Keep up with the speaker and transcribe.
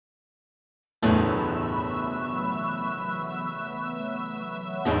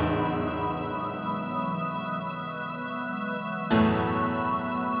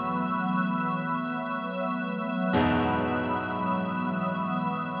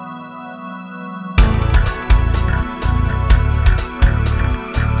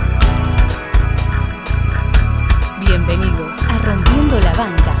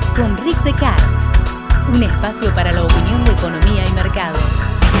espacio para la opinión de economía y mercados.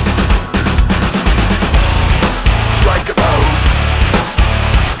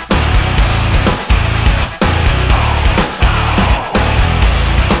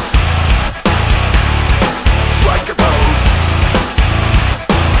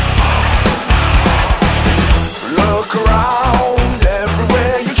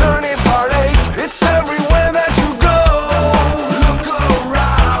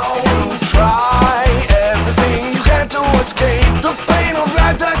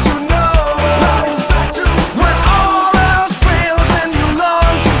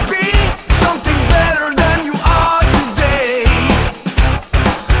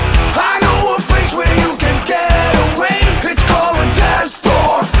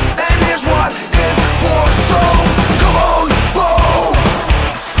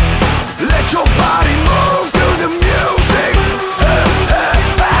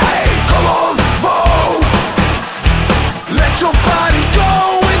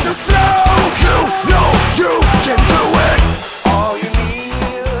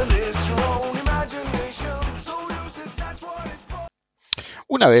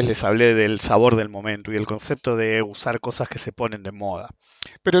 Una vez les hablé del sabor del momento y el concepto de usar cosas que se ponen de moda.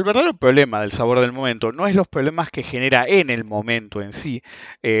 Pero el verdadero problema del sabor del momento no es los problemas que genera en el momento en sí,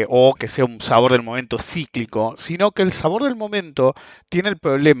 o que sea un sabor del momento cíclico, sino que el sabor del momento tiene el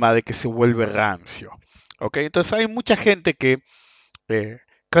problema de que se vuelve rancio. ¿Ok? Entonces hay mucha gente que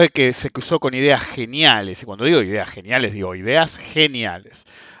cree que se cruzó con ideas geniales, y cuando digo ideas geniales, digo ideas geniales.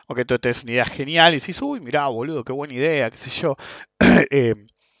 Ok, entonces tenés una idea genial y decís, uy, mirá, boludo, qué buena idea, qué sé yo. Eh,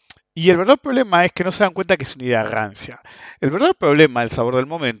 y el verdadero problema es que no se dan cuenta que es una idea rancia. El verdadero problema del sabor del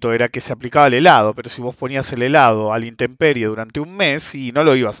momento era que se aplicaba al helado, pero si vos ponías el helado a la intemperie durante un mes y no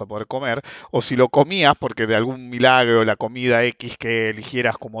lo ibas a poder comer, o si lo comías porque de algún milagro la comida X que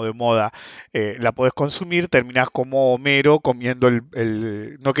eligieras como de moda la podés consumir, terminás como Homero comiendo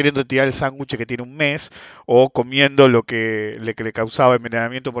no queriendo tirar el sándwich que tiene un mes, o comiendo lo que le causaba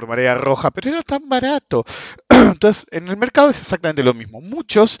envenenamiento por marea roja, pero era tan barato. Entonces, en el mercado es exactamente lo mismo.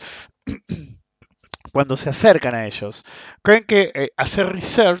 Muchos cuando se acercan a ellos, creen que hacer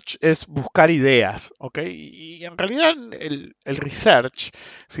research es buscar ideas, ¿ok? Y en realidad el research,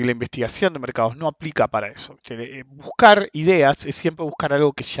 si la investigación de mercados no aplica para eso. Buscar ideas es siempre buscar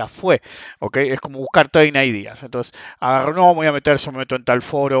algo que ya fue, ¿ok? Es como buscar train ideas. Entonces, no me voy a meter, yo me meto en tal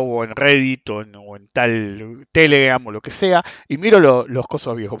foro o en Reddit o en tal Telegram o lo que sea y miro los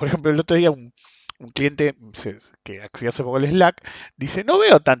cosas viejos. Por ejemplo, el otro día un cliente que accedía por el Slack dice, no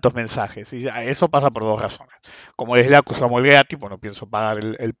veo tantos mensajes. Y eso pasa por dos razones. Como el Slack usamos el gratis, pues no pienso pagar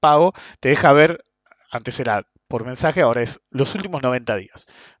el pago, te deja ver, antes era por mensaje, ahora es los últimos 90 días.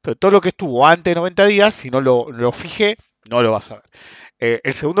 Entonces, todo lo que estuvo antes de 90 días, si no lo fijé, no lo vas a ver.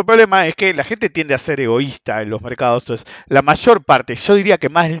 El segundo problema es que la gente tiende a ser egoísta en los mercados. Entonces, la mayor parte, yo diría que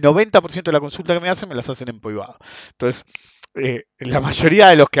más del 90% de la consulta que me hacen, me las hacen en privado. Entonces, la mayoría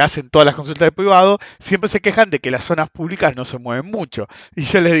de los que hacen todas las consultas de privado siempre se quejan de que las zonas públicas no se mueven mucho. Y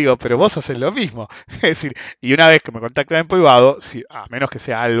yo les digo, pero vos haces lo mismo. Es decir, y una vez que me contactan en privado, a menos que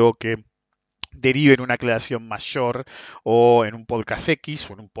sea algo que derive en una aclaración mayor o en un podcast X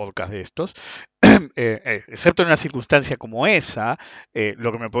o en un podcast de estos, excepto en una circunstancia como esa,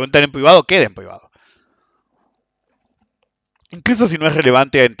 lo que me preguntan en privado queda en privado. Incluso si no es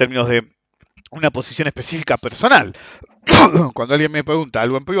relevante en términos de una posición específica personal. Cuando alguien me pregunta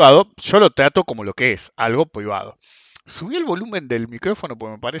algo en privado, yo lo trato como lo que es, algo privado. Subí el volumen del micrófono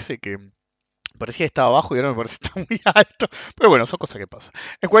porque me parece que parecía que estaba bajo y ahora me parece que está muy alto. Pero bueno, son cosas que pasan.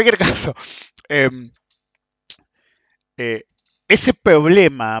 En cualquier caso, ese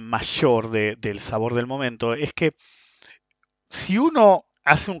problema mayor del sabor del momento es que si uno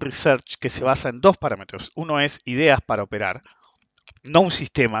hace un research que se basa en dos parámetros, uno es ideas para operar, no un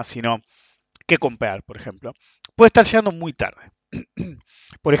sistema, sino qué comprar, por ejemplo, puede estar llegando muy tarde.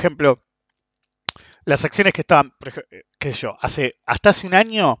 Por ejemplo, las acciones que estaban, qué sé yo, hasta hace un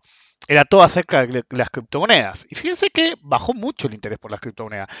año era todo acerca de las criptomonedas. Y fíjense que bajó mucho el interés por las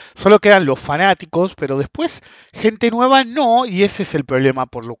criptomonedas. Solo quedan los fanáticos, pero después gente nueva no, y ese es el problema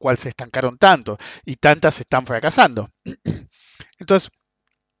por lo cual se estancaron tanto y tantas están fracasando. Entonces,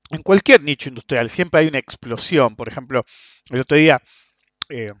 en cualquier nicho industrial siempre hay una explosión. Por ejemplo, el otro día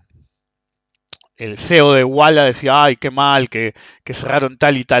el CEO de Walla decía, ay, qué mal, que cerraron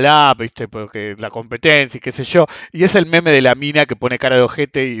tal y tal app, ¿viste? Porque la competencia y qué sé yo. Y es el meme de la mina que pone cara de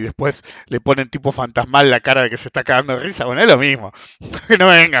ojete y después le ponen tipo fantasmal la cara de que se está cagando de risa. Bueno, es lo mismo. Que no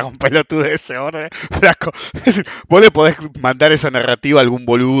me venga con pelotudes ese orden, flaco. Es decir, vos le podés mandar esa narrativa a algún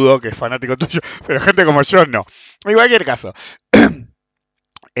boludo que es fanático tuyo, pero gente como yo no. En cualquier caso,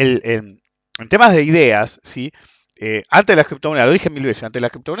 el En temas de ideas, ¿sí? Antes de las criptomonedas, lo dije mil veces, antes de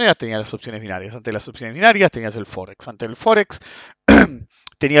las criptomonedas tenías las opciones binarias, antes de las opciones binarias tenías el Forex, antes del Forex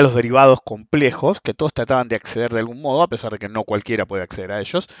tenía los derivados complejos, que todos trataban de acceder de algún modo, a pesar de que no cualquiera puede acceder a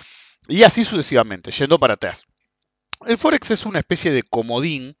ellos, y así sucesivamente, yendo para atrás. El Forex es una especie de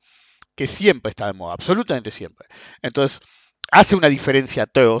comodín que siempre está de moda, absolutamente siempre. Entonces, hace una diferencia a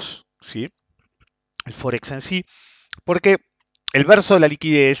todos, ¿sí? El Forex en sí, porque el verso de la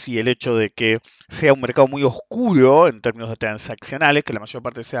liquidez y el hecho de que sea un mercado muy oscuro en términos de transaccionales, que la mayor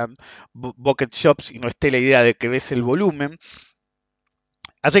parte sean bucket shops y no esté la idea de que ves el volumen,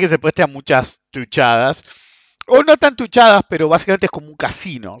 hace que se preste a muchas truchadas, o no tan truchadas, pero básicamente es como un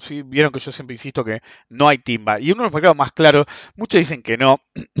casino, ¿sí? Vieron que yo siempre insisto que no hay timba. Y uno de los mercados más claros, muchos dicen que no,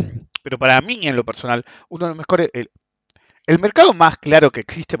 pero para mí en lo personal, uno de los mejores, el mercado más claro que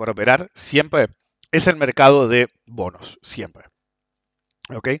existe para operar siempre es el mercado de bonos, siempre.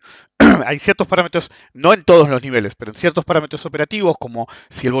 ¿Ok? Hay ciertos parámetros, no en todos los niveles, pero en ciertos parámetros operativos, como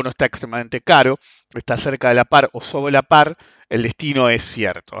si el bono está extremadamente caro, está cerca de la par o sobre la par, el destino es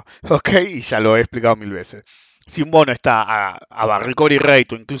cierto. ¿Ok? Y ya lo he explicado mil veces. Si un bono está a recovery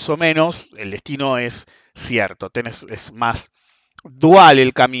rate o incluso menos, el destino es cierto. Es más dual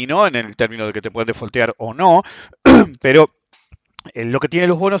el camino en el término de que te puedes defaultear o no, pero lo que tienen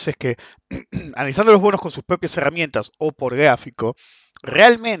los bonos es que, analizando los bonos con sus propias herramientas o por gráfico,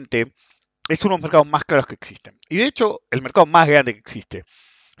 realmente es uno de los mercados más claros que existen. Y de hecho, el mercado más grande que existe.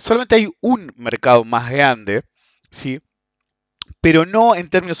 Solamente hay un mercado más grande, ¿sí? Pero no en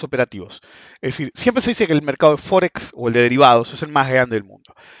términos operativos. Es decir, siempre se dice que el mercado de Forex o el de derivados es el más grande del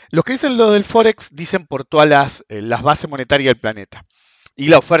mundo. Los que dicen lo del Forex dicen por todas las bases monetarias del planeta y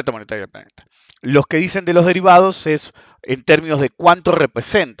la oferta monetaria del planeta. Los que dicen de los derivados es en términos de cuánto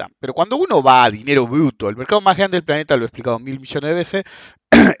representan. Pero cuando uno va a dinero bruto, el mercado más grande del planeta, lo he explicado mil millones de veces,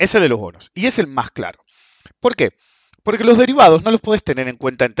 es el de los bonos. Y es el más claro. ¿Por qué? Porque los derivados no los puedes tener en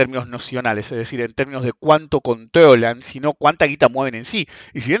cuenta en términos nocionales, es decir, en términos de cuánto controlan, sino cuánta guita mueven en sí.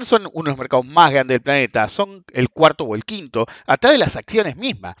 Y si bien son uno de los mercados más grandes del planeta, son el cuarto o el quinto, atrás de las acciones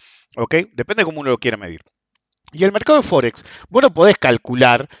mismas. ¿Ok? Depende de cómo uno lo quiera medir. Y el mercado de Forex, vos no podés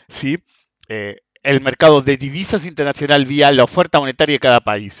calcular, ¿sí? El mercado de divisas internacional vía la oferta monetaria de cada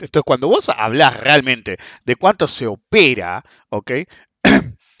país. Entonces, cuando vos hablás realmente de cuánto se opera, ¿ok?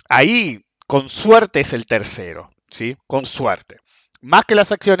 Ahí, con suerte, es el tercero, ¿sí? Con suerte. Más que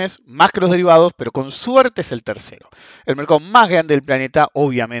las acciones, más que los derivados, pero con suerte es el tercero. El mercado más grande del planeta,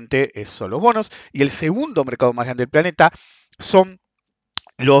 obviamente, son los bonos. Y el segundo mercado más grande del planeta son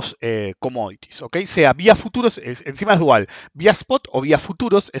los commodities, ¿ok? Sea vía futuros, encima es dual, vía spot o vía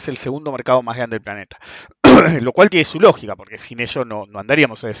futuros es el segundo mercado más grande del planeta. Lo cual tiene su lógica, porque sin ello no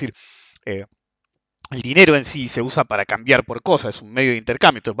andaríamos, a decir, eh, el dinero en sí se usa para cambiar por cosas, es un medio de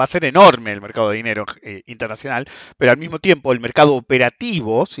intercambio, entonces va a ser enorme el mercado de dinero internacional, pero al mismo tiempo el mercado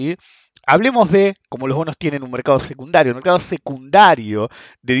operativo, ¿sí? Hablemos de, como los bonos tienen un mercado secundario, el mercado secundario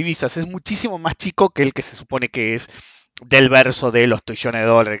de divisas es muchísimo más chico que el que se supone que es del verso de los trillones de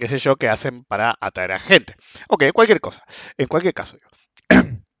dólares, qué sé yo, que hacen para atraer a gente. Ok, cualquier cosa. En cualquier caso,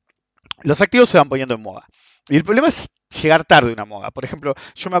 los activos se van poniendo en moda. Y el problema es llegar tarde a una moda. Por ejemplo,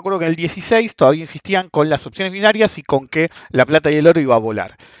 yo me acuerdo que en el 16 todavía insistían con las opciones binarias y con que la plata y el oro iba a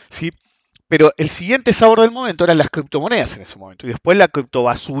volar. ¿Sí? Pero el siguiente sabor del momento eran las criptomonedas en ese momento. Y después la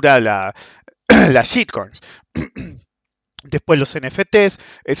criptobasura, las shitcoins. Después los NFTs, es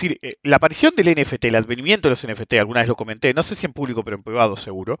decir, la aparición del NFT, el advenimiento de los NFT, alguna vez lo comenté, no sé si en público, pero en privado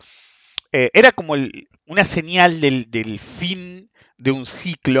seguro, era como una señal del fin de un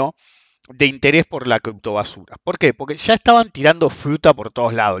ciclo de interés por la criptobasura. ¿Por qué? Porque ya estaban tirando fruta por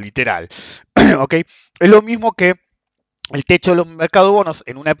todos lados, literal. ¿Ok? Es lo mismo que el techo de los mercados de bonos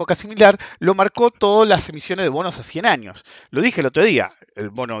en una época similar lo marcó todas las emisiones de bonos a 100 años. Lo dije el otro día, el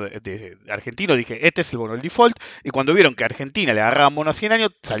bono de argentino, dije, este es el bono del default, y cuando vieron que a Argentina le agarraban bonos a 100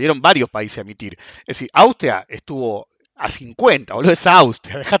 años, salieron varios países a emitir. Es decir, Austria estuvo a 50, boludo, es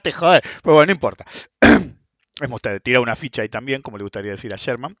Austria, dejate joder, pero bueno, no importa. Es mostrar, tirar una ficha ahí también, como le gustaría decir a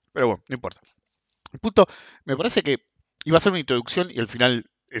Sherman, pero bueno, no importa. El punto, me parece que iba a ser una introducción y al final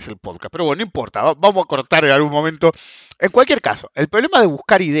es el podcast. Pero bueno, no importa, vamos a cortar en algún momento. En cualquier caso, el problema de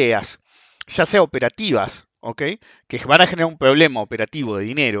buscar ideas, ya sea operativas, ¿ok? Que van a generar un problema operativo de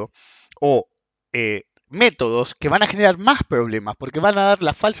dinero, o métodos que van a generar más problemas, porque van a dar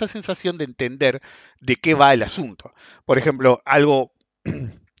la falsa sensación de entender de qué va el asunto. Por ejemplo, algo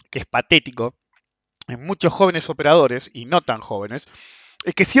que es patético en muchos jóvenes operadores, y no tan jóvenes,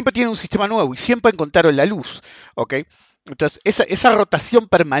 es que siempre tienen un sistema nuevo y siempre encontraron la luz, ¿ok? Entonces, esa rotación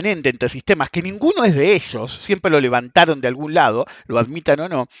permanente entre sistemas, que ninguno es de ellos, siempre lo levantaron de algún lado, lo admitan o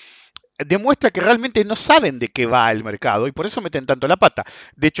no, demuestra que realmente no saben de qué va el mercado y por eso meten tanto la pata.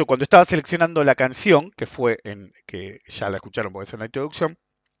 De hecho, cuando estaba seleccionando la canción, que ya la escucharon porque es en la introducción,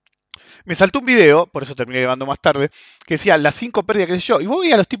 me saltó un video, por eso terminé llevando más tarde, que decía las 5 pérdidas que sé yo, y vos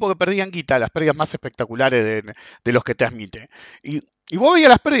veías a los tipos que perdían guita, las pérdidas más espectaculares de los que transmite. Y vos veías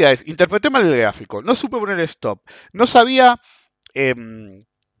las pérdidas, interpreté mal el gráfico, no supe poner stop, no sabía,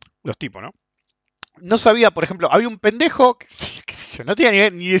 los tipos, ¿no? No sabía, por ejemplo, había un pendejo qué sé yo, no tenía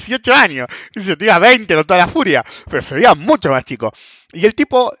ni 18 años, qué sé yo, tenía 20 con toda la furia, pero se veía mucho más chico. Y el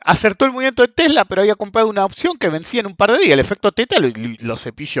tipo acertó el movimiento de Tesla, pero había comprado una opción que vencía en un par de días. El efecto Teta lo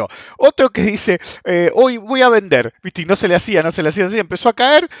cepilló. Otro que dice, hoy voy a vender, ¿viste? Y no se le hacía, no se le hacía así, empezó a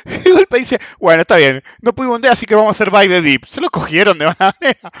caer. Y de golpe dice, bueno, está bien, no pude vender, así que vamos a hacer buy the dip. Se lo cogieron de mala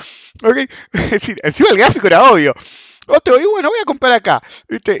manera. ¿Okay? Es decir, encima el gráfico era obvio. Otro, y bueno, voy a comprar acá.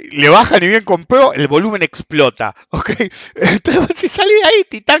 ¿Viste? Le bajan y bien compró, el volumen explota. ¿Ok? Entonces, si salí de ahí,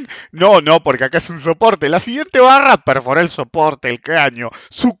 Titán. No, no, porque acá es un soporte. La siguiente barra perforó el soporte, el cráneo,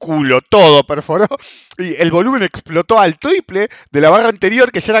 su culo, todo perforó. Y el volumen explotó al triple de la barra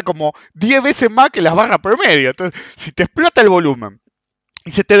anterior, que ya era como 10 veces más que las barras promedio. Entonces, si te explota el volumen y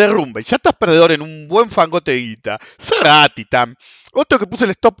se te derrumba y ya estás perdedor en un buen fangote de guita, cerrá, Titán. Otro que puso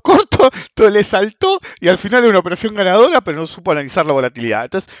el stop corto, todo le saltó y al final era una operación ganadora, pero no supo analizar la volatilidad.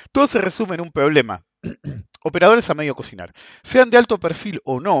 Entonces, todo se resume en un problema. Operadores a medio cocinar. Sean de alto perfil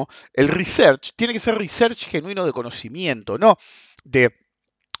o no, el research tiene que ser research genuino de conocimiento, no de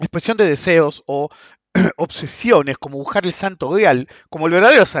expresión de deseos o obsesiones, como buscar el santo grial, como el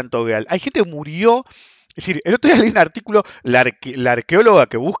verdadero santo grial. Hay gente que murió. Es decir, el otro día leí un artículo, la arqueóloga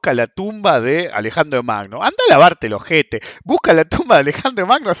que busca la tumba de Alejandro Magno. Anda a lavarte el ojete. Busca la tumba de Alejandro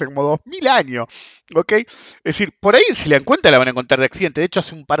Magno hace como 2000 años. ¿Ok? Es decir, por ahí si la encuentra la van a encontrar de accidente. De hecho,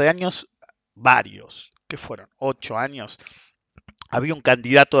 hace un par de años, varios, ¿qué fueron? 8 años. Había un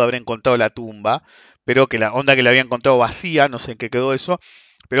candidato de haber encontrado la tumba, pero que la onda que la había encontrado vacía, no sé en qué quedó eso,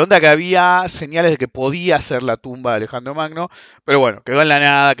 pero onda que había señales de que podía ser la tumba de Alejandro Magno, pero bueno, quedó en la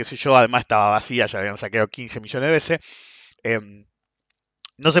nada, qué sé yo, además estaba vacía, ya habían saqueado 15 millones de veces. Eh,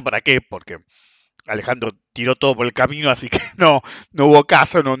 no sé para qué, porque Alejandro tiró todo por el camino, así que no hubo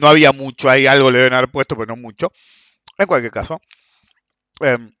caso, no había mucho ahí, algo le deben haber puesto, pero no mucho. En cualquier caso,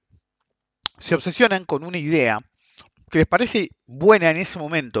 eh, se obsesionan con una idea que les parece buena en ese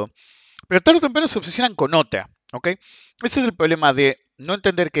momento, pero tarde o temprano se obsesionan con otra, ¿ok? Ese es el problema de no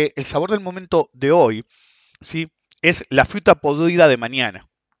entender que el sabor del momento de hoy, ¿sí? Es la fruta podrida de mañana.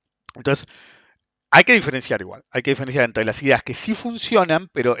 Entonces, hay que diferenciar igual. Hay que diferenciar entre las ideas que sí funcionan,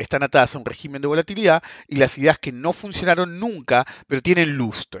 pero están atadas a un régimen de volatilidad, y las ideas que no funcionaron nunca, pero tienen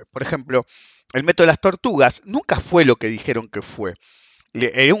lustre. Por ejemplo, el método de las tortugas nunca fue lo que dijeron que fue.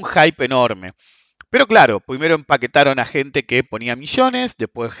 Era un hype enorme. Pero claro, primero empaquetaron a gente que ponía millones,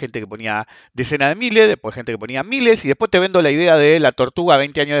 después gente que ponía decenas de miles, después gente que ponía miles, y después te vendo la idea de la tortuga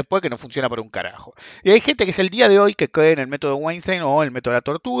 20 años después que no funciona por un carajo. Y hay gente que es el día de hoy que cree en el método Weinstein o el método de la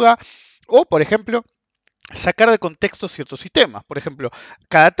tortuga, o por ejemplo, sacar de contexto ciertos sistemas. Por ejemplo,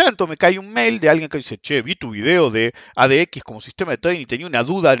 cada tanto me cae un mail de alguien que dice, che, vi tu video de ADX como sistema de trading y tenía una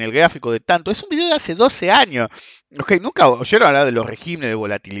duda en el gráfico de tanto. Es un video de hace 12 años. Okay, nunca oyeron hablar de los regímenes de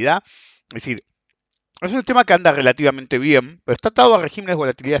volatilidad. Es decir, es un tema que anda relativamente bien, pero está atado a regímenes de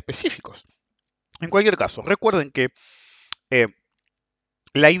volatilidad específicos. En cualquier caso, recuerden que eh,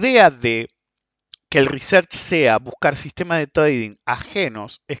 la idea de que el research sea buscar sistemas de trading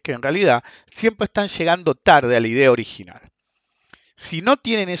ajenos es que en realidad siempre están llegando tarde a la idea original. Si no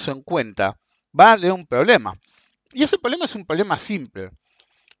tienen eso en cuenta, va a haber un problema. Y ese problema es un problema simple.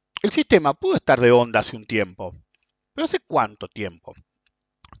 El sistema pudo estar de onda hace un tiempo, pero ¿hace cuánto tiempo?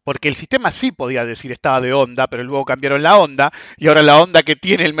 Porque el sistema sí podía decir estaba de onda, pero luego cambiaron la onda, y ahora la onda que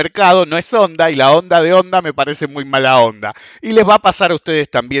tiene el mercado no es onda, y la onda de onda me parece muy mala onda. Y les va a pasar a ustedes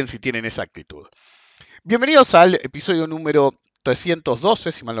también si tienen esa actitud. Bienvenidos al episodio número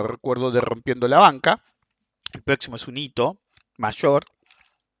 312, si mal no recuerdo, de Rompiendo la Banca. El próximo es un hito mayor,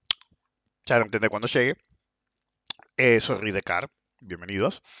 ya lo entenderé cuando llegue. Soy Ridecar,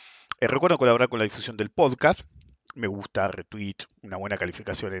 bienvenidos. Recuerden colaborar con la difusión del podcast. Me gusta, retweet, una buena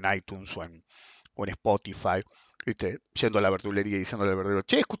calificación en iTunes o en Spotify, ¿viste? Yendo a la verdulería y diciéndole al verdulero,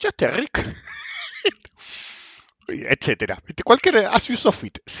 che, ¿escuchaste a Rick? Etcétera. ¿Viste? Cualquier as use of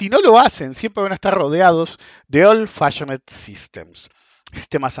it. Si no lo hacen, siempre van a estar rodeados de old-fashioned systems.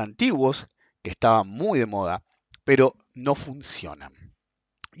 Sistemas antiguos que estaban muy de moda, pero no funcionan.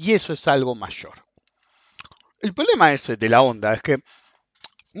 Y eso es algo mayor. El problema ese de la onda es que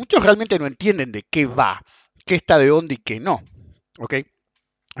muchos realmente no entienden de qué va, qué está de onda y qué no. ¿Ok?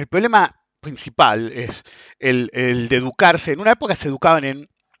 El problema principal es el de educarse. En una época se educaban en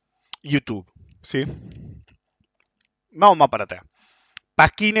YouTube, ¿sí? Vamos más para atrás.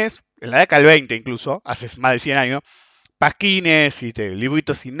 Pasquines, en la década del 20 incluso, hace más de 100 años, pasquines,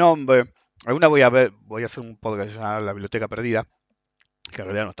 libritos sin nombre. Alguna voy a hacer un podcast que se llama La Biblioteca Perdida, que en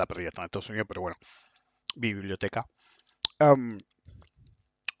realidad no está perdida, está en Estados Unidos, pero bueno, mi biblioteca. Um,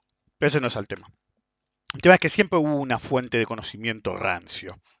 pero ese no es el tema. El tema es que siempre hubo una fuente de conocimiento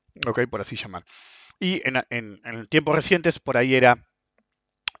rancio, ¿ok? Por así llamar. Y en tiempos recientes por ahí era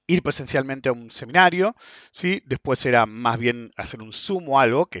ir presencialmente a un seminario, ¿sí? Después era más bien hacer un Zoom o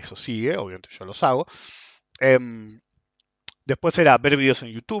algo, que eso sigue, obviamente yo los hago. Em, Después era ver videos en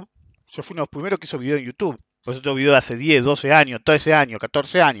YouTube. Yo fui uno de los primeros que hizo videos en YouTube. Pues otro video de hace 10, 12 años, 13 años,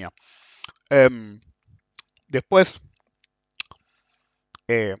 14 años. Em, Después,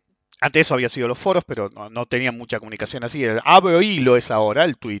 eh, antes de eso había sido los foros, pero no tenían mucha comunicación así. El abro hilo es ahora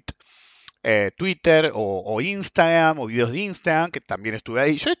el tweet. Twitter o Instagram o videos de Instagram, que también estuve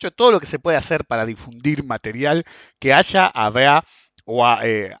ahí. Yo he hecho todo lo que se puede hacer para difundir material que haya, habrá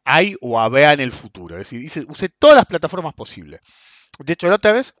hay o habrá en el futuro. Es decir, usé todas las plataformas posibles. De hecho, la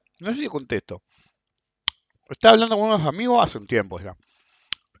otra vez, no sé si contesto, estaba hablando con unos amigos hace un tiempo ya.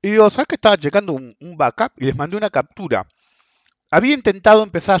 Y digo, ¿sabes que estaba checando un backup? Y les mandé una captura. Había intentado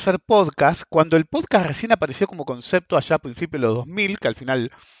empezar a hacer podcast cuando el podcast recién apareció como concepto allá a principios de los 2000, que al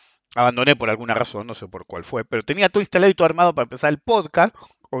final abandoné por alguna razón, no sé por cuál fue, pero tenía todo instalado y todo armado para empezar el podcast,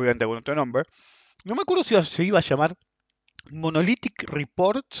 obviamente con otro nombre. No me acuerdo si se iba a llamar Monolithic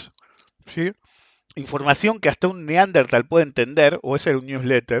Reports, ¿sí? Información que hasta un Neandertal puede entender, o ese era un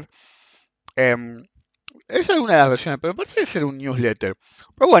newsletter. Esa es una de las versiones, pero me parece ser un newsletter.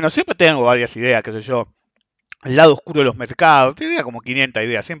 Pero bueno, siempre tengo varias ideas, qué sé yo. El lado oscuro de los mercados, tenía como 500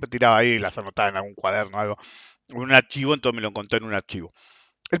 ideas, siempre tiraba ahí, las anotaba en algún cuaderno, algo, en un archivo, entonces me lo encontré en un archivo.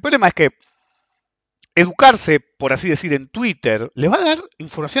 El problema es que educarse, por así decir, en Twitter, les va a dar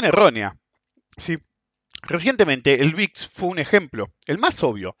información errónea. ¿Sí? Recientemente el VIX fue un ejemplo, el más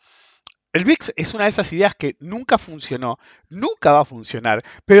obvio. El VIX es una de esas ideas que nunca funcionó, nunca va a funcionar,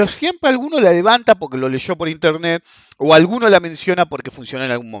 pero siempre alguno la levanta porque lo leyó por internet o alguno la menciona porque funcionó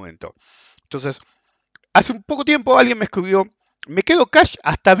en algún momento. Entonces, hace un poco tiempo alguien me escribió, me quedo cash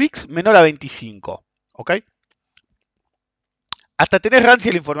hasta VIX menor a 25, ¿ok? Hasta tener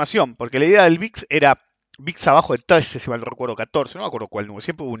rancia la información, porque la idea del VIX era VIX abajo de 13, si mal no recuerdo, 14, no me acuerdo cuál número,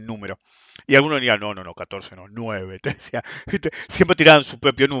 siempre hubo un número. Y algunos dirían, no, 14 no, 9, te decía, siempre tiraban su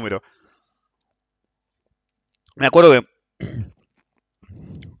propio número. Me acuerdo que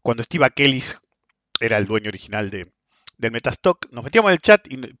cuando Steve Kellis era el dueño original del Metastock, nos metíamos en el chat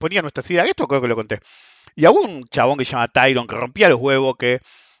y ponía nuestras ideas, esto creo que lo conté. Y había un chabón que se llama Tyron que rompía los huevos, que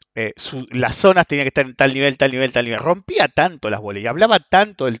las zonas tenían que estar en tal nivel, tal nivel, tal nivel. Rompía tanto las bolas y hablaba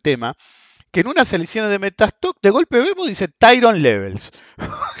tanto del tema que en unas selecciones de Metastock de golpe vemos dice Tyron Levels.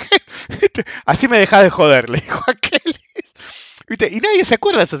 Así me dejás de joder, le dijo aquel. ¿Viste? Y nadie se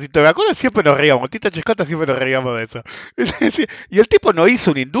acuerda de esa situación. Me acuerdo, siempre nos reíamos. Tita Chescota siempre nos reíamos de eso. Y el tipo no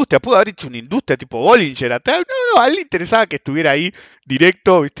hizo una industria, pudo haber hecho una industria tipo Bollinger atrás. No, a él le interesaba que estuviera ahí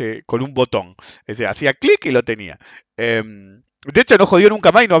directo, ¿viste? Con un botón. O sea, hacía clic y lo tenía. De hecho, no jodió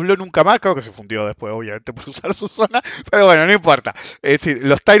nunca más y no habló nunca más. Creo que se fundió después, obviamente, por usar su zona. Pero bueno, no importa. Es decir,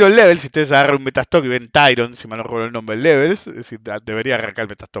 los Tyron Levels, si ustedes agarran un Metastock y ven Tyron, si me no recuerdo el nombre, Levels, es decir, debería arrancar el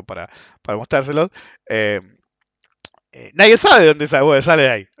Metastock para mostrárselos. Eh, Nadie sabe de dónde sale, bueno, sale de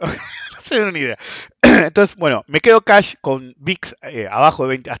ahí. No se dan una idea. Entonces, bueno, me quedo cash con VIX abajo de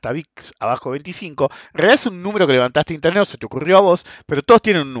 20, hasta VIX abajo de 25. En realidad es un número que levantaste en internet, o se te ocurrió a vos, pero todos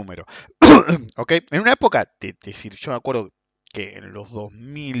tienen un número. ¿Ok? En una época, decir, yo me acuerdo que en los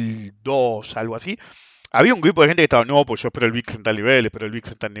 2002, algo así, había un grupo de gente que estaba, no, pues yo espero el VIX en tal nivel, espero el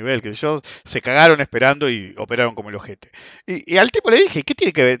VIX en tal nivel, que yo, se cagaron esperando y operaron como el ojete. Y al tipo le dije, ¿qué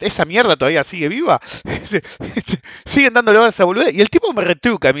tiene que ver? ¿Esa mierda todavía sigue viva? Siguen dándole horas a esa boludez. Y el tipo me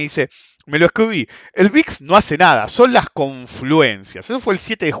retruca, me dice, me lo escribí, el VIX no hace nada, son las confluencias. Eso fue el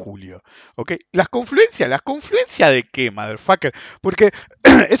 7 de julio. ¿Ok? ¿Las confluencias de qué, motherfucker? Porque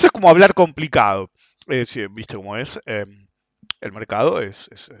eso es como hablar complicado. Sí, ¿viste cómo es? El mercado es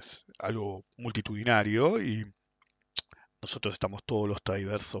algo multitudinario y nosotros estamos todos los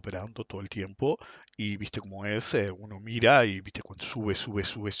traders operando todo el tiempo y viste cómo es, uno mira y viste cuando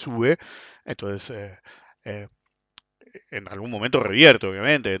sube, entonces eh, en algún momento revierte,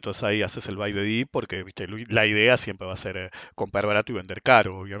 obviamente. Entonces ahí haces el buy the dip porque ¿viste? La idea siempre va a ser comprar barato y vender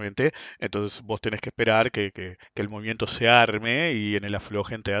caro, obviamente. Entonces vos tenés que esperar que el movimiento se arme y en el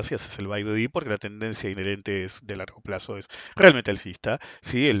afloje entre Asia haces el buy the dip porque la tendencia inherente es de largo plazo es realmente alcista.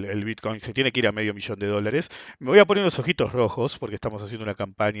 ¿Sí? El Bitcoin se tiene que ir a $500,000. Me voy a poner los ojitos rojos porque estamos haciendo una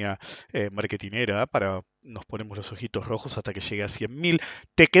campaña marketinera para nos ponemos los ojitos rojos hasta que llegue a 100.000.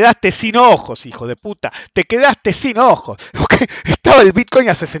 Te quedaste sin ojos, hijo de puta. Te quedaste sin ojos. ¿Okay? Estaba el Bitcoin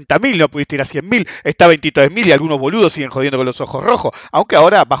a 60.000, no pudiste ir a 100.000. Está a 23.000 y algunos boludos siguen jodiendo con los ojos rojos. Aunque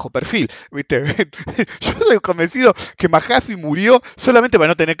ahora bajo perfil. ¿Viste? Yo estoy convencido que Mahaffey murió solamente para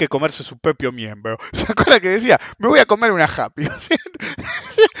no tener que comerse su propio miembro. ¿Se acuerda que decía? Me voy a comer una happy.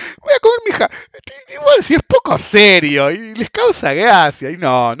 Voy a comer mi hija. Igual, si es poco serio y les causa gracia. Y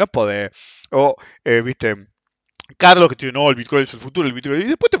no podés. O, viste, Carlos que tiene, no, el Bitcoin es el futuro, el Bitcoin. Y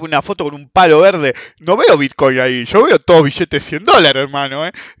después te pone una foto con un palo verde. No veo Bitcoin ahí, yo veo todo billetes de $100, hermano,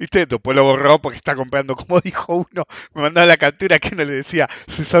 ¿eh? ¿Viste? Después lo borró porque está comprando, como dijo uno, me mandaba la captura que uno le decía,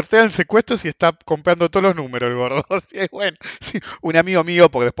 se sortean secuestros y está comprando todos los números, el gordo. Sí, bueno, sí. Un amigo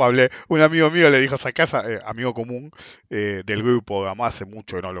mío, porque después hablé, un amigo mío le dijo a casa, amigo común del grupo, además hace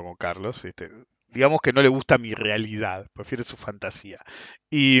mucho que no hablo con Carlos, digamos que no le gusta mi realidad, prefiere su fantasía.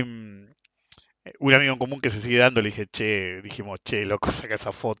 Y un amigo en común que se sigue dando, le dije, dijimos, loco, saca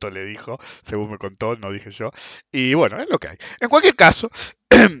esa foto, le dijo, según me contó, no dije yo. Y bueno, es lo que hay. En cualquier caso,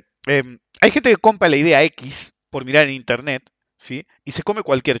 hay gente que compra la idea X por mirar en internet, ¿sí? Y se come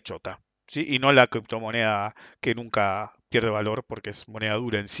cualquier chota, ¿sí? Y no la criptomoneda que nunca pierde valor porque es moneda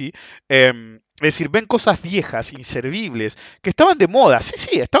dura en sí. Es decir, ven cosas viejas, inservibles, que estaban de moda.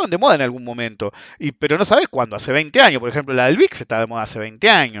 Sí, estaban de moda en algún momento. Pero no sabes cuándo, hace 20 años. Por ejemplo, la del VIX está de moda hace 20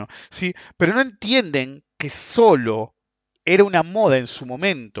 años. ¿Sí? Pero no entienden que solo era una moda en su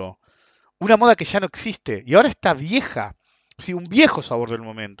momento. Una moda que ya no existe. Y ahora está vieja. Sí, un viejo sabor del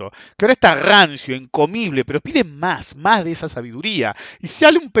momento, que ahora está rancio, incomible, pero pide más de esa sabiduría. Y si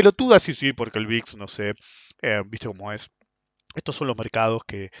sale un pelotudo así, sí, porque el VIX, no sé, viste cómo es. Estos son los mercados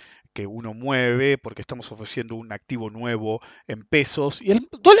que uno mueve porque estamos ofreciendo un activo nuevo en pesos y el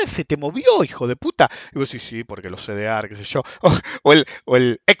dólar se te movió, hijo de puta. Y vos sí, porque los CDR, qué sé yo. O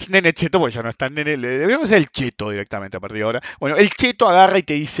el ex nene cheto, porque ya no está nene, le deberíamos decir el cheto directamente a partir de ahora. Bueno, el cheto agarra y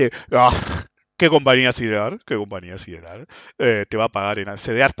te dice, ¿qué compañía siderar? ¿Qué compañía siderar? Te va a pagar en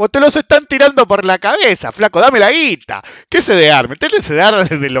CDR. Pues te los están tirando por la cabeza, flaco, dame la guita. ¿Qué CDR? Metete CDR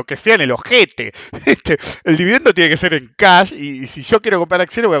de lo que sea en el ojete. El dividendo tiene que ser en cash y si yo quiero comprar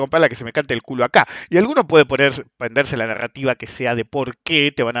acciones voy a comprar la que se me cante el culo acá. Y alguno puede prenderse la narrativa que sea de por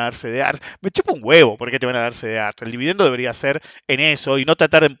qué te van a dar CDRs. Me chupa un huevo por qué te van a dar CDRs. El dividendo debería ser en eso y no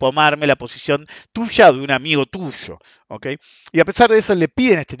tratar de empomarme la posición tuya o de un amigo tuyo. ¿Ok? Y a pesar de eso le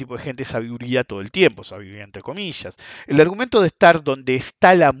piden a este tipo de gente sabiduría todo el tiempo, sabiduría entre comillas. El argumento de estar donde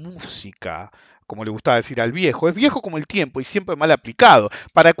está la música, como le gustaba decir al viejo, es viejo como el tiempo y siempre mal aplicado.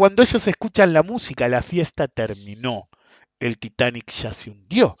 Para cuando ellos escuchan la música, la fiesta terminó. El Titanic ya se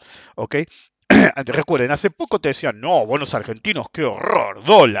hundió. ¿Ok? Recuerden, hace poco te decían, no, buenos argentinos, qué horror,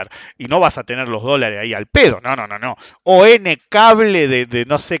 dólar. Y no vas a tener los dólares ahí al pedo. No. ON cable de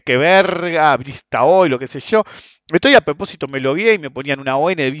no sé qué verga, Vista Oil, lo que sé yo. Estoy a propósito, me logueé y me ponían una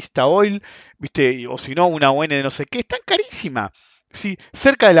ON de Vista Oil, ¿viste? O si no, una ON de no sé qué. Están carísima. Sí,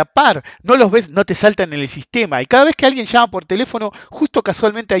 cerca de la par, no los ves, no te saltan en el sistema. Y cada vez que alguien llama por teléfono, justo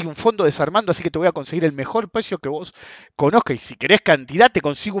casualmente hay un fondo desarmando, así que te voy a conseguir el mejor precio que vos conozcas. Y si querés cantidad, te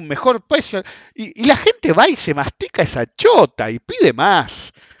consigo un mejor precio. Y la gente va y se mastica esa chota y pide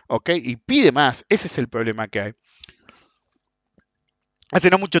más. ¿Ok? Y pide más. Ese es el problema que hay. Hace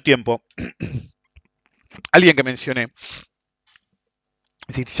no mucho tiempo, alguien que mencioné,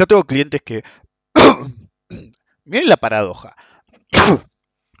 si yo tengo clientes que... Miren la paradoja.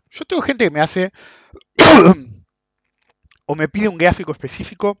 Yo tengo gente que me hace o me pide un gráfico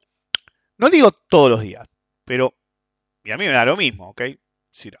específico, no digo todos los días, pero y a mí me da lo mismo, ¿ok? Es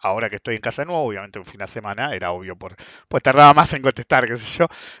decir, ahora que estoy en casa de nuevo, obviamente un fin de semana, era obvio, pues tardaba más en contestar, qué sé yo.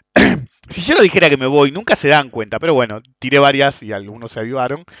 Si yo lo dijera que me voy, nunca se dan cuenta, pero bueno, tiré varias y algunos se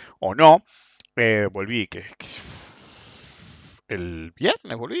avivaron, o no. Volví, el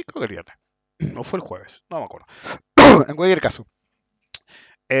viernes volví, creo que el viernes. O fue el jueves, no me acuerdo. En cualquier caso.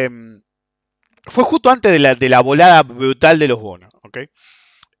 Fue justo antes de la volada brutal de los bonos, ¿ok?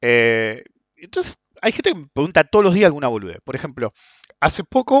 Entonces, hay gente que me pregunta todos los días alguna boludez. Por ejemplo, hace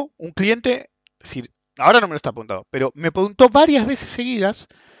poco un cliente, es decir, ahora no me lo está preguntando, pero me preguntó varias veces seguidas,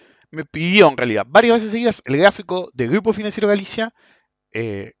 me pidió en realidad varias veces seguidas el gráfico del Grupo Financiero Galicia.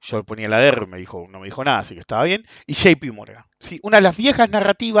 Yo le ponía la DR, no me dijo nada, así que estaba bien. Y JP Morgan. ¿Sí? Una de las viejas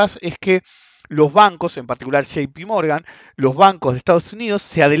narrativas es que los bancos, en particular JP Morgan, los bancos de Estados Unidos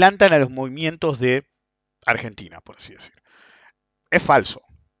se adelantan a los movimientos de Argentina, por así decir. Es falso,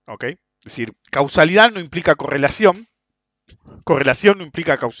 ¿ok? Es decir, causalidad no implica correlación no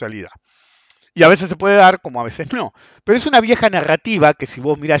implica causalidad. Y a veces se puede dar, como a veces no. Pero es una vieja narrativa que si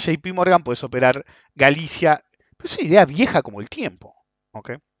vos mirás JP Morgan, podés operar Galicia. Pero es una idea vieja como el tiempo,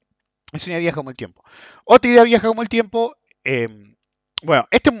 ¿ok? Es una idea vieja como el tiempo. Otra idea vieja como el tiempo, bueno,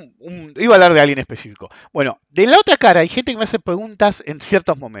 iba a hablar de alguien específico. Bueno, de la otra cara hay gente que me hace preguntas en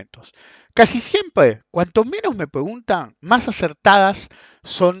ciertos momentos. Casi siempre, cuanto menos me preguntan, más acertadas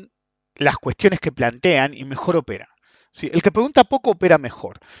son las cuestiones que plantean y mejor operan. ¿Sí? El que pregunta poco opera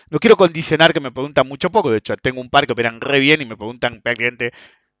mejor. No quiero condicionar que me preguntan mucho poco, de hecho tengo un par que operan re bien y me preguntan prácticamente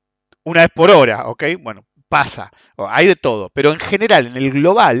una vez por hora, ¿ok? Bueno, pasa, hay de todo, pero en general, en el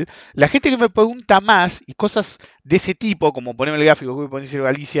global, la gente que me pregunta más y cosas de ese tipo, como ponerme el gráfico, como ponerse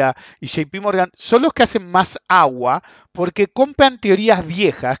Galicia y JP Morgan, son los que hacen más agua porque compran teorías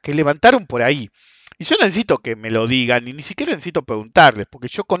viejas que levantaron por ahí. Y yo no necesito que me lo digan, ni siquiera necesito preguntarles, porque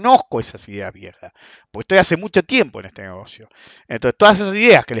yo conozco esas ideas viejas, porque estoy hace mucho tiempo en este negocio. Entonces, todas esas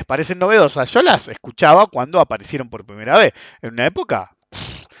ideas que les parecen novedosas, yo las escuchaba cuando aparecieron por primera vez. En una época,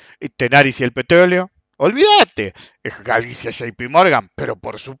 Tenaris y el petróleo. Olvídate, es Galicia JP Morgan, pero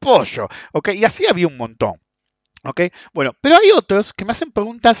por su pollo. ¿Ok? Y así había un montón. ¿Ok? Bueno, pero hay otros que me hacen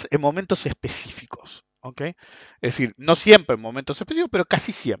preguntas en momentos específicos. ¿Ok? Es decir, no siempre en momentos específicos, pero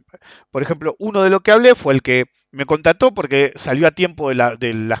casi siempre. Por ejemplo, uno de lo que hablé fue el que me contrató porque salió a tiempo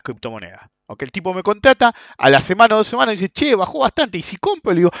de las criptomonedas. ¿Ok? El tipo me contrata, a la semana o 2 semanas dice, che, bajó bastante. Y si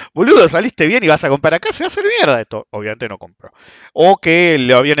compro, le digo, boludo, saliste bien y vas a comprar acá, se va a hacer mierda esto. Obviamente no compro. O que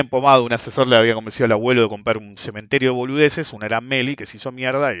le habían empomado, un asesor le había convencido al abuelo de comprar un cementerio de boludeces, una era Meli, que se hizo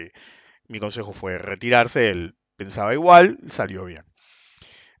mierda y mi consejo fue retirarse. Él pensaba igual, salió bien.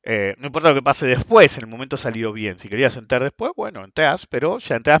 No importa lo que pase después, en el momento salió bien. Si querías entrar después, bueno, entras, pero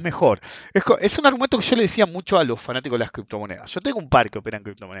ya entras mejor. Es un argumento que yo le decía mucho a los fanáticos de las criptomonedas. Yo tengo un par que operan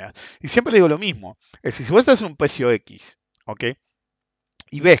criptomonedas y siempre le digo lo mismo. Es decir, si vos estás en un precio X, ¿ok?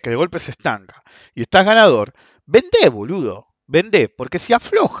 Y ves que de golpe se estanca y estás ganador, vendé, boludo, vendé, porque si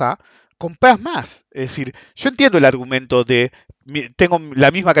afloja, compras más. Es decir, yo entiendo el argumento de tengo la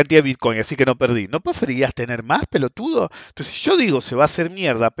misma cantidad de Bitcoin, así que no perdí. ¿No preferirías tener más, pelotudo? Entonces yo digo, se va a hacer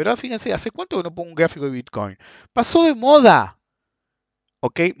mierda, pero fíjense, ¿hace cuánto que no pongo un gráfico de Bitcoin? Pasó de moda.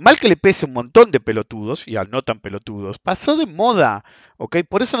 ¿Ok? Mal que le pese un montón de pelotudos, y al no tan pelotudos, pasó de moda, ¿ok?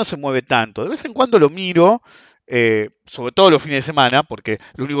 Por eso no se mueve tanto. De vez en cuando lo miro, sobre todo los fines de semana, porque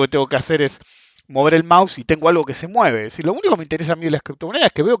lo único que tengo que hacer es mover el mouse y tengo algo que se mueve. Es decir, lo único que me interesa a mí de las criptomonedas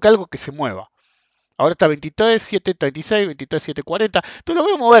es que veo que algo que se mueva. Ahora está 23.736, 23.740. Entonces lo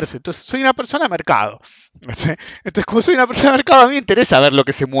veo moverse. Entonces soy una persona de mercado. Entonces, como soy una persona de mercado, a mí me interesa ver lo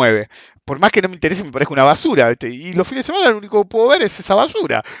que se mueve. Por más que no me interese, me parezca una basura. ¿Viste? Y los fines de semana lo único que puedo ver es esa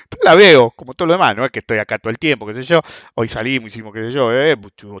basura. Entonces la veo, como todo lo demás. No es que estoy acá todo el tiempo, qué sé yo. Hoy salimos, hicimos, qué sé yo,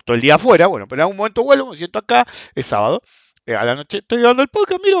 todo el día afuera. Bueno, pero en algún momento vuelvo, me siento acá, es sábado. A la noche estoy grabando el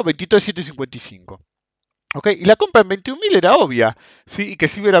podcast, miro 23.755. ¿Ok? Y la compra en 21.000 era obvia, ¿sí? Y que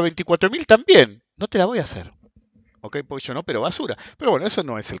si hubiera 24.000 también. No te la voy a hacer, ¿ok? Porque yo no, pero basura. Pero bueno, eso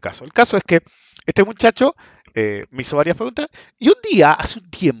no es el caso. El caso es que este muchacho me hizo varias preguntas y un día, hace un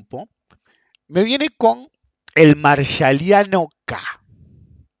tiempo, me viene con el Marshalliano K,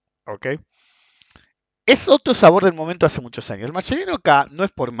 ¿ok? Es otro sabor del momento hace muchos años. El Marshalliano K no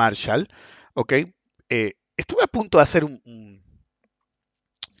es por Marshall, ¿ok? Estuve a punto de hacer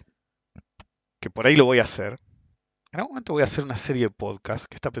que por ahí lo voy a hacer. En algún momento voy a hacer una serie de podcast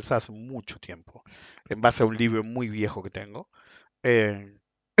que está pensada hace mucho tiempo, en base a un libro muy viejo que tengo, eh,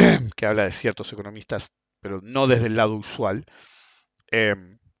 que habla de ciertos economistas, pero no desde el lado usual. eh,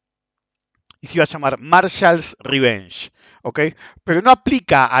 y se iba a llamar Marshall's Revenge, ¿ok? Pero no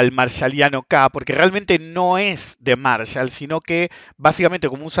aplica al Marshalliano K, porque realmente no es de Marshall, sino que básicamente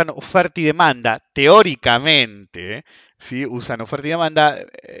como usan oferta y demanda, teóricamente, ¿sí? Usan oferta y demanda,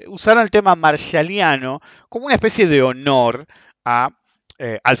 usaron el tema marshalliano como una especie de honor a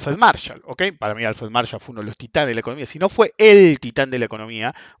Alfred Marshall, ¿ok? Para mí Alfred Marshall fue uno de los titanes de la economía, si no fue el titán de la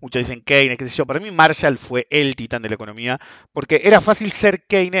economía, muchos dicen Keynes, qué sé yo, para mí Marshall fue el titán de la economía, porque era fácil ser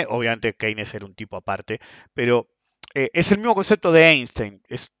Keynes, obviamente Keynes era un tipo aparte, pero es el mismo concepto de Einstein.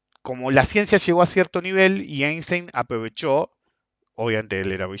 Es como la ciencia llegó a cierto nivel y Einstein aprovechó, obviamente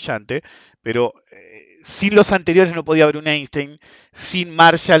él era brillante, pero sin los anteriores no podía haber un Einstein, sin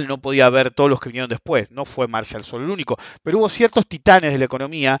Marshall no podía haber todos los que vinieron después. No fue Marshall solo el único, pero hubo ciertos titanes de la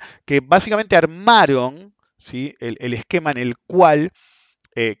economía que básicamente armaron, ¿sí? el esquema en el cual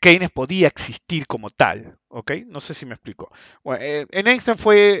Keynes podía existir como tal, ¿ok? No sé si me explico. Bueno, en Einstein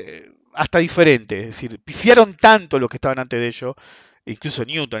fue hasta diferente, es decir, pifiaron tanto los que estaban antes de ellos, incluso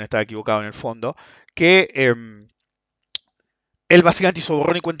Newton estaba equivocado en el fondo, que él básicamente hizo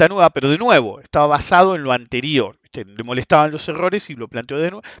borrón y cuenta nueva, pero de nuevo, estaba basado en lo anterior. le molestaban los errores y lo planteó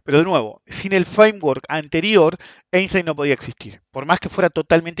de nuevo. Pero de nuevo, sin el framework anterior, Einstein no podía existir, por más que fuera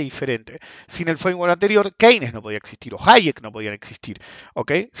totalmente diferente. Sin el framework anterior, Keynes no podía existir, o Hayek no podían existir.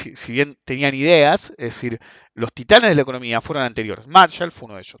 ¿Ok? Si bien tenían ideas, es decir, los titanes de la economía fueron anteriores. Marshall fue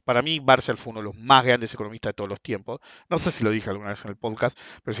uno de ellos. Para mí, Marshall fue uno de los más grandes economistas de todos los tiempos. No sé si lo dije alguna vez en el podcast,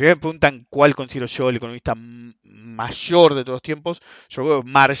 pero si me preguntan cuál considero yo el economista mayor de todos los tiempos, yo creo que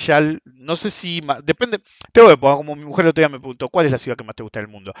Marshall, no sé si, depende, te voy a poner como mi mujer el otro día me preguntó, ¿cuál es la ciudad que más te gusta del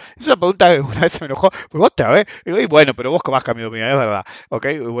mundo? Esa es una pregunta que una vez se me enojó, pues otra vez, y bueno, pero vos más cambiado de opinión, es verdad, ¿ok?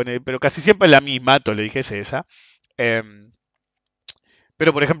 Bueno, pero casi siempre es la misma, entonces le dije es esa. Em,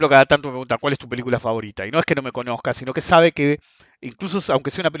 pero, por ejemplo, cada tanto me preguntan cuál es tu película favorita. Y no es que no me conozca, sino que sabe que, incluso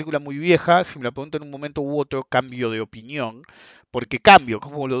aunque sea una película muy vieja, si me la pregunto en un momento u otro, cambio de opinión. Porque cambio,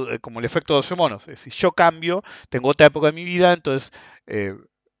 como el efecto 12 monos. Es decir, yo cambio, tengo otra época de mi vida, entonces eh,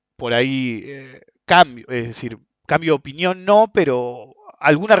 por ahí cambio. Es decir, cambio de opinión no, pero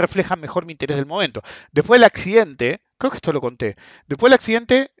algunas reflejan mejor mi interés del momento. Después del accidente, creo que esto lo conté. Después del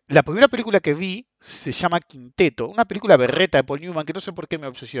accidente, la primera película que vi se llama Quinteto, una película berreta de Paul Newman que no sé por qué me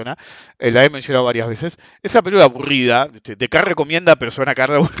obsesiona, la he mencionado varias veces. Es una película aburrida, de acá recomienda, pero se van a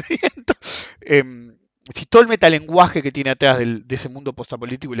caer de aburrimiento. Em, si todo el metalenguaje que tiene atrás de ese mundo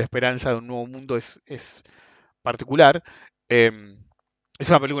postapolítico y la esperanza de un nuevo mundo es particular, em, es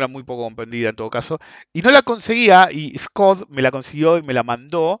una película muy poco comprendida en todo caso. Y no la conseguía, y Scott me la consiguió y me la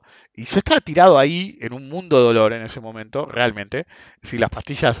mandó. Y yo estaba tirado ahí en un mundo de dolor en ese momento, realmente. Si las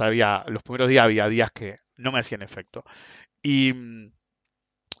pastillas había, los primeros días había días que no me hacían efecto. Y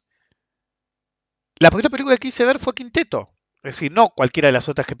la primera película que quise ver fue Quinteto. Es decir, no cualquiera de las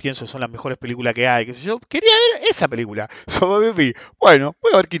otras que pienso son las mejores películas que hay. Yo quería ver esa película. Sobreviví. Bueno,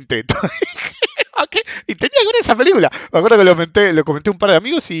 voy a ver Quinteto. Ok, y tenía que ver esa película. Me acuerdo que lo comenté a un par de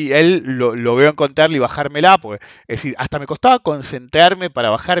amigos y él lo veo encontrarla y bajármela. Pues, es decir, hasta me costaba concentrarme para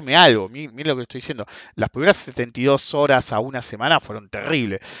bajarme algo. Mira lo que estoy diciendo. Las primeras 72 horas a una semana fueron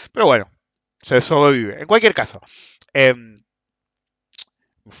terribles. Pero bueno, se sobrevive. En cualquier caso, em,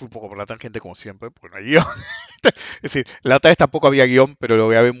 me fui un poco por la tangente como siempre, porque no hay guión. Es decir, la otra vez tampoco había guión, pero lo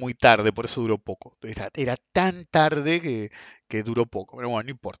grabé muy tarde, por eso duró poco. Era tan tarde que duró poco. Pero bueno,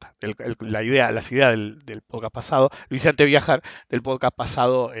 no importa. Las ideas del podcast pasado, lo hice antes de viajar, del podcast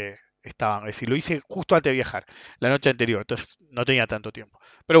pasado estaban. Es decir, lo hice justo antes de viajar, la noche anterior, entonces no tenía tanto tiempo.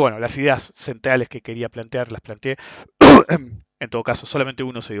 Pero bueno, las ideas centrales que quería plantear, las planteé. En todo caso, solamente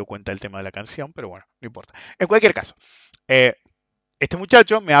uno se dio cuenta del tema de la canción, pero bueno, no importa. En cualquier caso, eh, este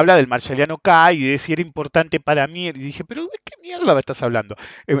muchacho me habla del Marshalliano K y de si era importante para mí. Y dije, pero ¿de qué mierda me estás hablando?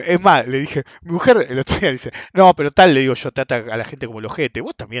 Es más, le dije, mi mujer el otro día dice, no, pero tal, le digo, yo trata a la gente como el ojete.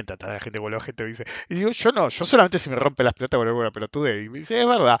 Vos también tratás a la gente como el ojete, me dice. Y digo, yo no, yo solamente si me rompe las pelotas con alguna pelotude. Y me dice, es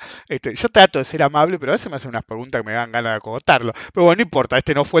verdad, yo trato de ser amable, pero a veces me hacen unas preguntas que me dan ganas de acogotarlo. Pero bueno, no importa,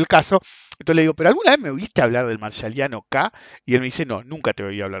 este no fue el caso. Entonces le digo, ¿pero alguna vez me oíste hablar del Marshalliano K? Y él me dice, no, nunca te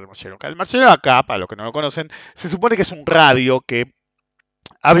oí hablar del Marshalliano K. El Marshalliano K, para los que no lo conocen, se supone que es un radio que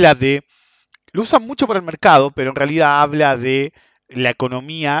habla de, lo usan mucho para el mercado, pero en realidad habla de la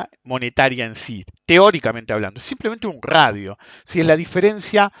economía monetaria en sí, teóricamente hablando. Es simplemente un radio. Si es la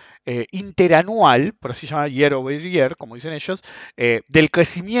diferencia interanual, por así llamar year over year, como dicen ellos, del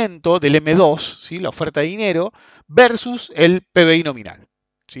crecimiento del M2, ¿sí? La oferta de dinero, versus el PBI nominal.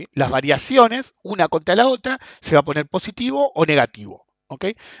 ¿Sí? Las variaciones, una contra la otra, se va a poner positivo o negativo. ¿Ok?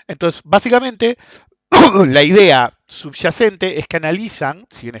 Entonces, básicamente, la idea subyacente es que analizan,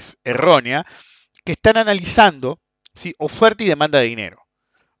 si bien es errónea, que están analizando, ¿sí?, oferta y demanda de dinero.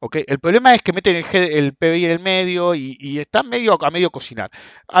 ¿Ok? El problema es que meten el PBI en el medio y están medio a medio cocinar.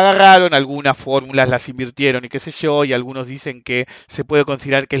 Agarraron algunas fórmulas, las invirtieron y qué sé yo, y algunos dicen que se puede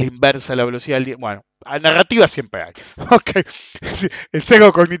considerar que es la inversa de la velocidad del dinero. Bueno, a narrativa siempre hay. ¿Ok? El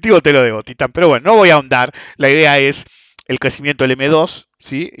sesgo cognitivo te lo debo, Titán. Pero bueno, no voy a ahondar. La idea es el crecimiento del M2,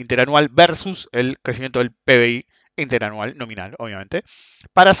 ¿sí?, interanual versus el crecimiento del PBI interanual nominal, obviamente,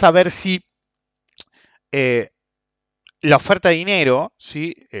 para saber si eh, la oferta de dinero,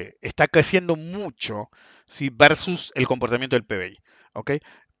 ¿sí?, está creciendo mucho, ¿sí?, versus el comportamiento del PBI. ¿Ok?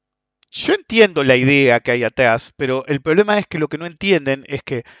 Yo entiendo la idea que hay atrás, pero el problema es que lo que no entienden es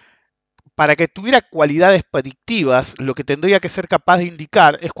que para que tuviera cualidades predictivas, lo que tendría que ser capaz de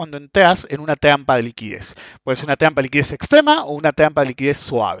indicar es cuando entras en una trampa de liquidez. Puede ser una trampa de liquidez extrema o una trampa de liquidez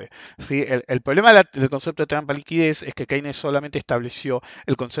suave. ¿Sí? El problema del concepto de trampa de liquidez es que Keynes solamente estableció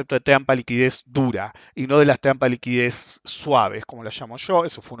el concepto de trampa de liquidez dura y no de las trampas de liquidez suaves, como las llamo yo.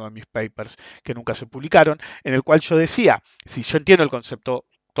 Eso fue uno de mis papers que nunca se publicaron, en el cual yo decía, si yo entiendo el concepto,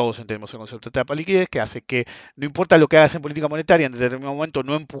 todos entendemos el concepto de trampa de liquidez, que hace que no importa lo que hagas en política monetaria, en determinado momento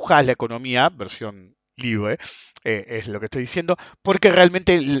no empujás la economía, versión lío, es lo que estoy diciendo, porque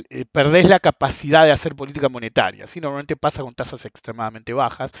realmente perdés la capacidad de hacer política monetaria. ¿Sí? Normalmente pasa con tasas extremadamente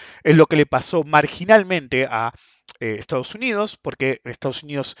bajas. Es lo que le pasó marginalmente a Estados Unidos, porque Estados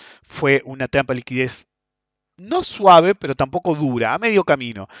Unidos fue una trampa de liquidez no suave, pero tampoco dura, a medio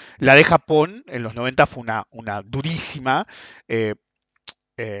camino. La de Japón en los 90 fue una durísima. eh,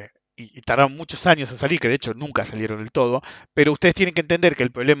 eh, y tardaron muchos años en salir, que de hecho nunca salieron del todo, pero ustedes tienen que entender que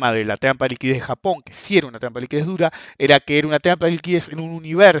el problema de la trampa de liquidez de Japón, que sí era una trampa de liquidez dura, era que era una trampa de liquidez en un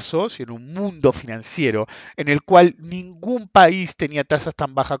universo, en un mundo financiero, en el cual ningún país tenía tasas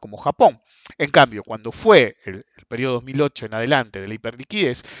tan bajas como Japón. En cambio, cuando fue el periodo 2008 en adelante de la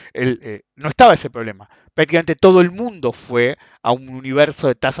hiperliquidez, no estaba ese problema. Prácticamente todo el mundo fue a un universo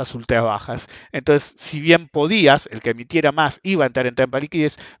de tasas ultra bajas. Entonces, si bien podías, el que emitiera más iba a entrar en trampa de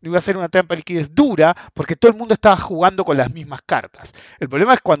liquidez, no iba a ser una trampa de liquidez dura porque todo el mundo estaba jugando con las mismas cartas. El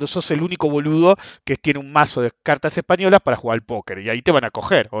problema es cuando sos el único boludo que tiene un mazo de cartas españolas para jugar al póker y ahí te van a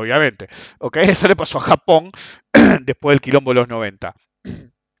coger, obviamente. ¿Okay? Eso le pasó a Japón después del quilombo de los 90.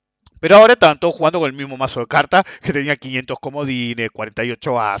 Pero ahora estaban todos jugando con el mismo mazo de cartas que tenía 500 comodines,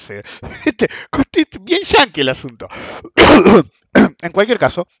 48 ases. Bien yankee el asunto. En cualquier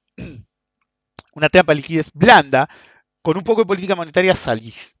caso, una trampa de liquidez blanda, con un poco de política monetaria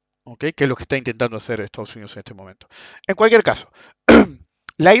salís. ¿Okay? Que es lo que está intentando hacer Estados Unidos en este momento. En cualquier caso,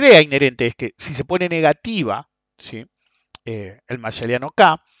 la idea inherente es que si se pone negativa, ¿sí? El Marshalliano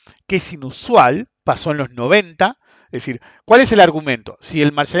K, que es inusual, pasó en los 90. Es decir, ¿cuál es el argumento? Si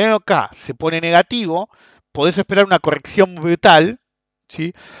el Marshalliano K se pone negativo, podés esperar una corrección brutal,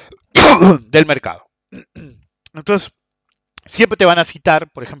 ¿sí? del mercado. Entonces, siempre te van a citar,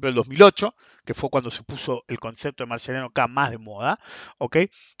 por ejemplo, el 2008, que fue cuando se puso el concepto de Marshalliano K más de moda, ¿ok?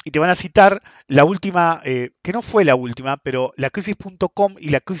 Y te van a citar la última, que no fue la última, pero la crisis.com y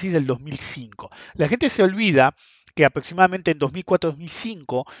la crisis del 2005. La gente se olvida que aproximadamente en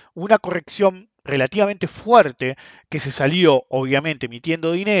 2004-2005 hubo una corrección relativamente fuerte que se salió, obviamente,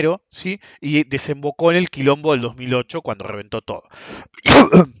 emitiendo dinero, ¿sí? Y desembocó en el quilombo del 2008 cuando reventó todo.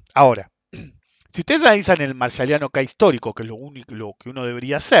 Ahora, si ustedes analizan el Marshalliano K histórico, que es lo que uno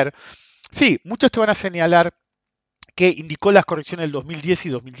debería hacer, sí, muchos te van a señalar que indicó las correcciones del 2010 y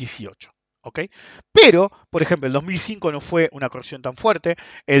 2018. ¿Ok? Pero, por ejemplo, el 2005 no fue una corrección tan fuerte.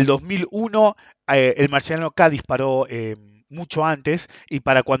 El 2001, el Marshalliano K disparó mucho antes y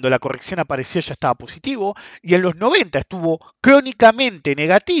para cuando la corrección apareció ya estaba positivo. Y en los 90 estuvo crónicamente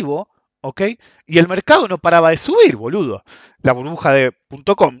negativo. ¿Ok? Y el mercado no paraba de subir, boludo. La burbuja de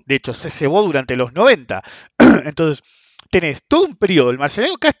 .com, de hecho, se cebó durante los 90. Entonces, tenés todo un periodo. El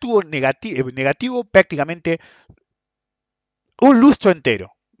Marshalliano K estuvo negativo prácticamente un lustro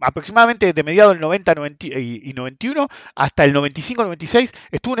entero. Aproximadamente de mediados del 90 y 91 hasta el 95-96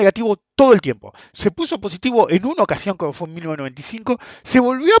 estuvo negativo todo el tiempo. Se puso positivo en una ocasión, como fue en 1995, se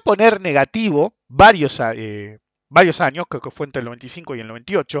volvió a poner negativo varios años, creo que fue entre el 95 y el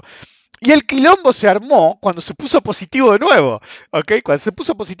 98, y el quilombo se armó cuando se puso positivo de nuevo. ¿Okay? Cuando se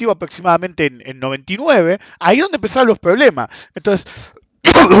puso positivo aproximadamente en 99, ahí es donde empezaron los problemas. Entonces,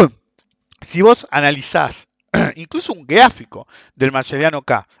 si vos analizás incluso un gráfico del Marshalliano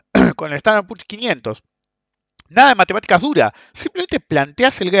K con el Standard Poor's 500, nada de matemáticas dura, simplemente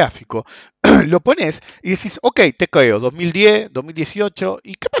planteás el gráfico, lo pones y decís, ok, te creo, 2010, 2018,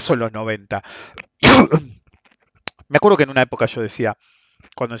 ¿y qué pasó en los 90? Me acuerdo que en una época yo decía,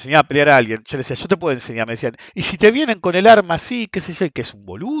 cuando enseñaba a pelear a alguien, yo le decía, yo te puedo enseñar, me decían, ¿y si te vienen con el arma así, qué sé yo, que es un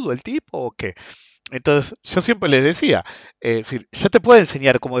boludo el tipo o qué? Entonces, yo siempre les decía, yo te puedo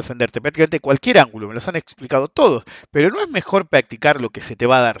enseñar cómo defenderte, prácticamente cualquier ángulo, me los han explicado todos, pero no es mejor practicar lo que se te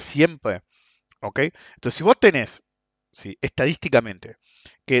va a dar siempre, ¿ok? Entonces, si vos tenés, ¿sí? estadísticamente,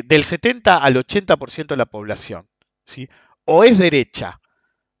 que del 70 al 80% de la población, ¿sí? o es derecha,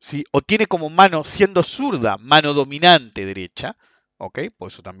 ¿sí? o tiene como mano, siendo zurda, mano dominante derecha, ¿ok?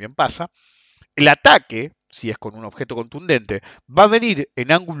 Pues eso también pasa, el ataque, si es con un objeto contundente, va a venir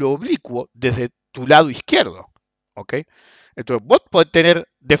en ángulo oblicuo desde tu lado izquierdo. ¿Ok? Entonces, vos podés tener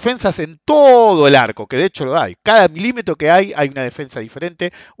defensas en todo el arco, que de hecho lo hay. Cada milímetro que hay una defensa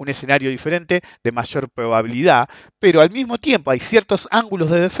diferente, un escenario diferente, de mayor probabilidad, pero al mismo tiempo hay ciertos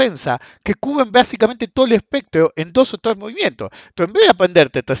ángulos de defensa que cubren básicamente todo el espectro en dos o tres movimientos. Entonces, en vez de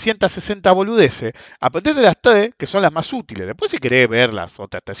aprenderte 360 boludeces, aprendete las tres, que son las más útiles. Después, si querés ver las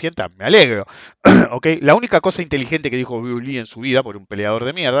otras 300, me alegro. ¿Okay? La única cosa inteligente que dijo Bruce Lee en su vida, por un peleador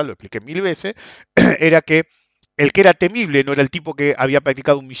de mierda, lo expliqué 1000 veces, era que el que era temible no era el tipo que había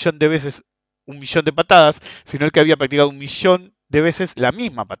practicado 1.000.000 de veces 1.000.000 de patadas, sino el que había practicado 1.000.000 de veces la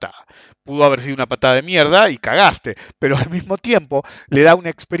misma patada. Pudo haber sido una patada de mierda y cagaste, pero al mismo tiempo le da una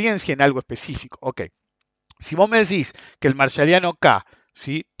experiencia en algo específico. Ok. Si vos me decís que el marshalliano K,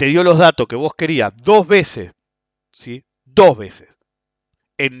 ¿sí?, te dio los datos que vos querías 2 veces, ¿sí?, 2 veces,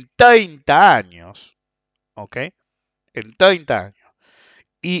 en 30 años, ¿ok? En 30 años.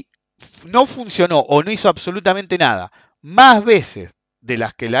 Y no funcionó o no hizo absolutamente nada más veces de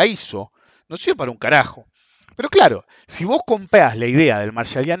las que la hizo, no sirve para un carajo. Pero claro, si vos comprás la idea del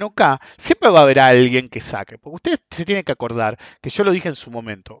marshalliano K, siempre va a haber alguien que saque. Porque ustedes se tienen que acordar, que yo lo dije en su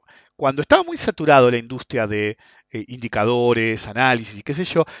momento, cuando estaba muy saturado la industria de indicadores, análisis y qué sé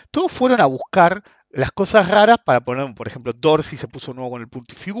yo, todos fueron a buscar las cosas raras para poner, por ejemplo, Dorsey se puso nuevo con el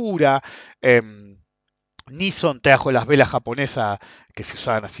punto y figura, Nissan trajo las velas japonesas que se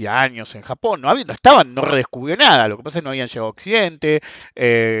usaban hacía años en Japón. No estaban, no redescubrió nada. Lo que pasa es que no habían llegado a Occidente.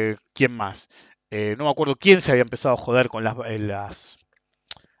 ¿Quién más? No me acuerdo quién se había empezado a joder con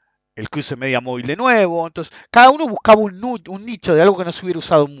el cruce media móvil de nuevo. Entonces, cada uno buscaba un nicho de algo que no se hubiera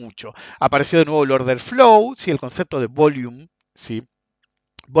usado mucho. Apareció de nuevo el order flow, ¿sí?, el concepto de volume, ¿sí?,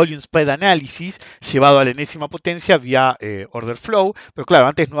 Volume Spread Analysis llevado a la enésima potencia vía Order Flow, pero claro,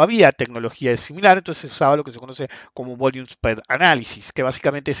 antes no había tecnología similar, entonces se usaba lo que se conoce como Volume Spread Analysis, que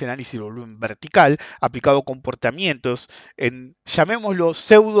básicamente es análisis de volumen vertical aplicado a comportamientos en, llamémoslo,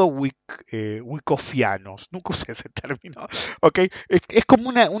 pseudo-Wyckofianos. Nunca usé ese término, ¿ok? Es como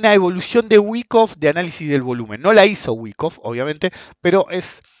una evolución de Wyckoff de análisis del volumen. No la hizo Wyckoff, obviamente, pero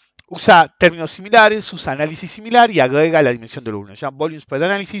usa términos similares, usa análisis similar y agrega la dimensión del volumen. Se llama Volume Spread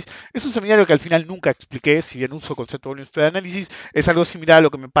Analysis. Es un seminario que al final nunca expliqué, si bien uso el concepto de Volume Spread Analysis, es algo similar a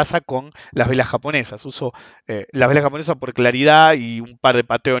lo que me pasa con las velas japonesas. Uso las velas japonesas por claridad y un par de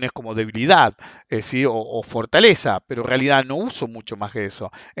patrones como debilidad, ¿sí?, o fortaleza, pero en realidad no uso mucho más que eso.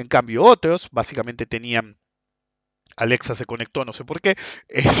 En cambio, otros básicamente tenían. Alexa se conectó, no sé por qué.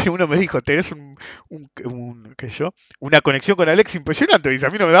 Uno me dijo, tenés ¿qué yo? Una conexión con Alexa impresionante. Dice, a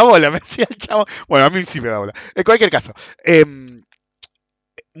mí no me da bola, me decía el chavo. Bueno, a mí sí me da bola. En cualquier caso,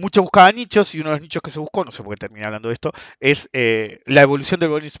 muchos buscaban nichos y uno de los nichos que se buscó, no sé por qué terminé hablando de esto, es la evolución del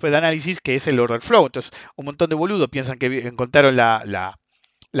volume spread analysis, que es el order flow. Entonces, un montón de boludos piensan que encontraron la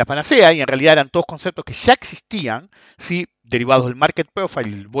panacea y en realidad eran todos conceptos que ya existían, ¿sí?, derivados del market profile,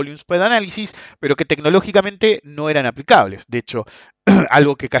 el volume spread analysis, pero que tecnológicamente no eran aplicables. De hecho,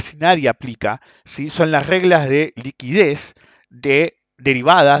 algo que casi nadie aplica, ¿sí?, son las reglas de liquidez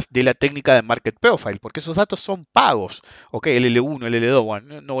derivadas de la técnica de market profile, porque esos datos son pagos, ¿ok? El L1, el L2,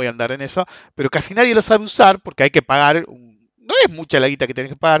 bueno, no voy a andar en eso, pero casi nadie lo sabe usar porque hay que pagar no es mucha la guita que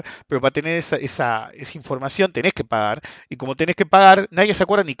tenés que pagar, pero para tener esa información tenés que pagar. Y como tenés que pagar, nadie se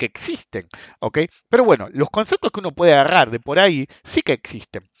acuerda ni que existen. ¿Ok? Pero bueno, los conceptos que uno puede agarrar de por ahí sí que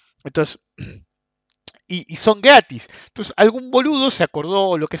existen. Entonces, y son gratis. Entonces, algún boludo se acordó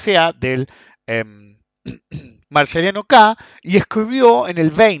o lo que sea del Marshalliano K y escribió en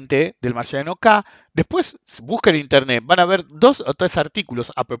el 20 del Marshalliano K. Después busquen en internet, van a ver 2 o 3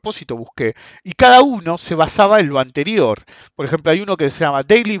 artículos, a propósito busqué, y cada uno se basaba en lo anterior. Por ejemplo, hay uno que se llama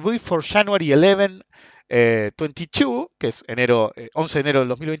Daily Brief for January 11, 22, que es 11 de enero del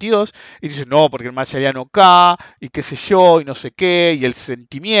 2022, y dice, no, porque el Marshalliano K, y qué sé yo, y no sé qué, y el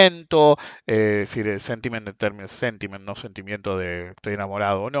sentimiento, sí, el sentiment de término sentiment, no sentimiento de estoy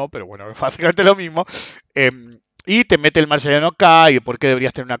enamorado o no, pero bueno, es básicamente lo mismo. Y te mete el Marshalliano K y por qué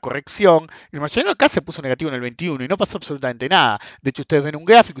deberías tener una corrección. El Marshalliano K se puso negativo en el 21 y no pasó absolutamente nada. De hecho, ustedes ven un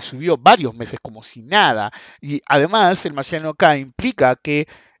gráfico y subió varios meses como si nada. Y además, el Marshalliano K implica que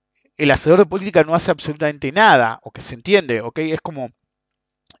el hacedor de política no hace absolutamente nada, o que se entiende, ¿ok? Eh, es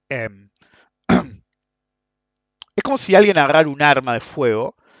como si alguien agarrara un arma de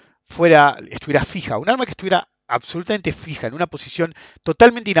fuego, estuviera fija, un arma que estuviera absolutamente fija, en una posición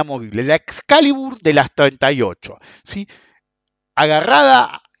totalmente inamovible, la Excalibur de las 38, ¿sí?,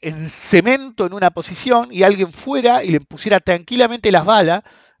 agarrada en cemento en una posición y alguien fuera y le pusiera tranquilamente las balas,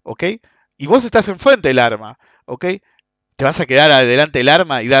 ¿ok? Y vos estás enfrente del arma, ¿ok? Te vas a quedar adelante del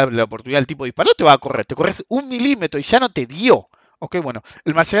arma y dar la oportunidad al tipo de disparar, te va a correr, te corres 1 milímetro y ya no te dio. ¿Ok? Bueno,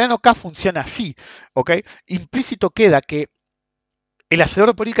 el Marshalliano K funciona así. ¿Ok? Implícito queda que el hacedor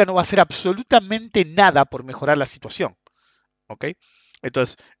de política no va a hacer absolutamente nada por mejorar la situación. ¿Ok?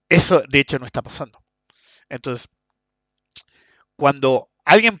 Entonces, eso de hecho no está pasando. Entonces, cuando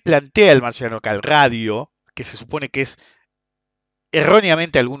alguien plantea el Marshalliano K, el radio, que se supone que es,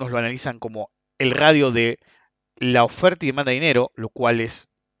 erróneamente algunos lo analizan como el radio de la oferta y demanda de dinero, lo cual es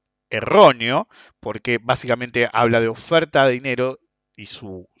erróneo, porque básicamente habla de oferta de dinero y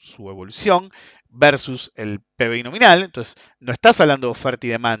su evolución versus el PBI nominal. Entonces, no estás hablando de oferta y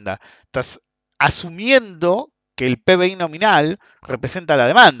demanda, estás asumiendo que el PBI nominal representa la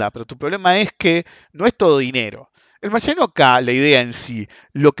demanda, pero tu problema es que no es todo dinero. El Marshalliano K, la idea en sí,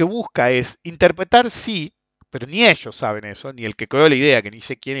 lo que busca es interpretar, sí, pero ni ellos saben eso, ni el que creó la idea, que ni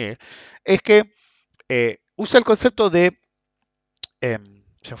sé quién es que usa el concepto de,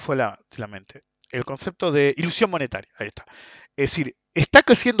 se fue la mente, el concepto de ilusión monetaria, ahí está. Es decir, ¿está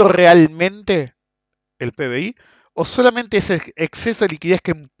creciendo realmente el PBI o solamente es el exceso de liquidez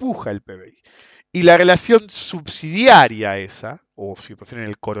que empuja el PBI? Y la relación subsidiaria esa, o si prefieren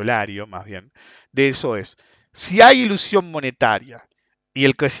el corolario más bien, de eso es, si hay ilusión monetaria y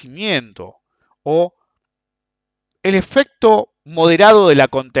el crecimiento o el efecto moderado de la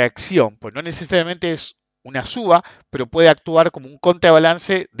contracción, pues no necesariamente es una suba, pero puede actuar como un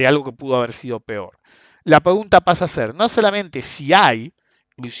contrabalance de algo que pudo haber sido peor. La pregunta pasa a ser no solamente si hay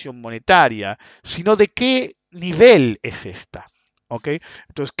ilusión monetaria, sino de qué nivel es esta. ¿Ok?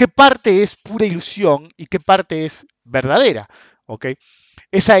 Entonces, ¿qué parte es pura ilusión y qué parte es verdadera? ¿Ok?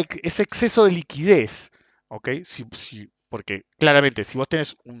 Ese exceso de liquidez, ¿ok? Porque claramente, si vos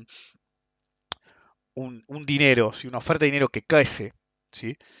tenés un dinero, si una oferta de dinero que crece,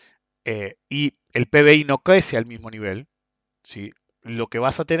 ¿sí? Y el PBI no crece al mismo nivel, ¿sí? Lo que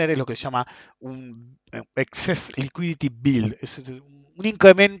vas a tener es lo que se llama un excess liquidity build, es un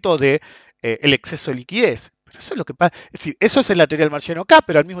incremento de el exceso de liquidez. Pero eso es lo que pasa, es decir, eso es en la teoría del marciano acá,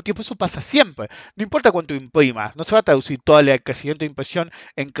 pero al mismo tiempo eso pasa siempre. No importa cuánto imprimas, no se va a traducir todo el crecimiento de impresión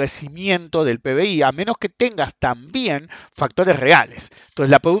en crecimiento del PBI, a menos que tengas también factores reales.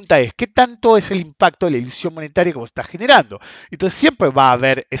 Entonces la pregunta es, ¿qué tanto es el impacto de la ilusión monetaria que vos estás generando? Entonces siempre va a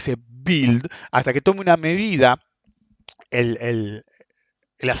haber ese build hasta que tome una medida el,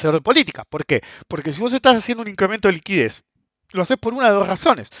 el hacedor de política. ¿Por qué? Porque si vos estás haciendo un incremento de liquidez, lo haces por una de dos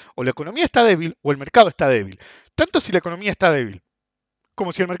razones. O la economía está débil o el mercado está débil. Tanto si la economía está débil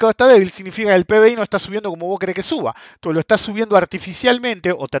como si el mercado está débil, significa que el PBI no está subiendo como vos querés que suba. Tú lo estás subiendo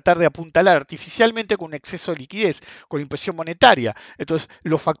artificialmente o tratar de apuntalar artificialmente con un exceso de liquidez, con impresión monetaria. Entonces,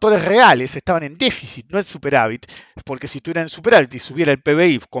 los factores reales estaban en déficit, no en superávit, porque si estuviera en superávit y subiera el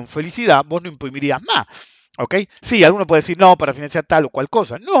PBI con felicidad, vos no imprimirías más. ¿Ok? Sí, alguno puede decir, no, para financiar tal o cual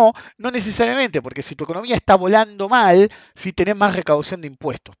cosa. No, no necesariamente, porque si tu economía está volando mal, si tenés más recaudación de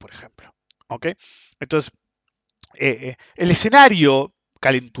impuestos, por ejemplo. ¿Ok? Entonces, el escenario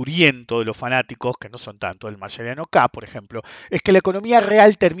calenturiento de los fanáticos, que no son tanto el Marshalliano K, por ejemplo, es que la economía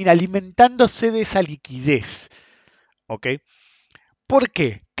real termina alimentándose de esa liquidez. ¿Ok? ¿Por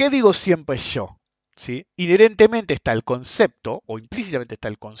qué? ¿Qué digo siempre yo? ¿Sí? Inherentemente está el concepto, o implícitamente está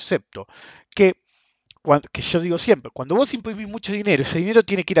el concepto, que que yo digo siempre, cuando vos imprimís mucho dinero, ese dinero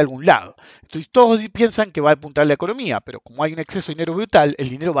tiene que ir a algún lado. Entonces todos piensan que va a apuntar la economía, pero como hay un exceso de dinero brutal, el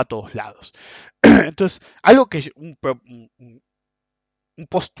dinero va a todos lados. Entonces, algo que un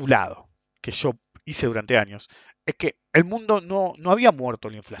postulado que yo hice durante años es que el mundo no había muerto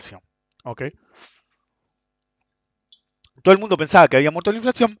la inflación. ¿Ok? Todo el mundo pensaba que había muerto la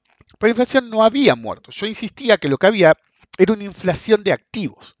inflación, pero la inflación no había muerto. Yo insistía que lo que había era una inflación de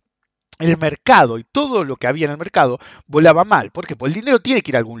activos. El mercado y todo lo que había en el mercado volaba mal. ¿Por qué? Porque el dinero tiene que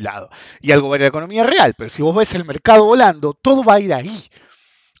ir a algún lado y algo va a ir a la economía real. Pero si vos ves el mercado volando, todo va a ir ahí.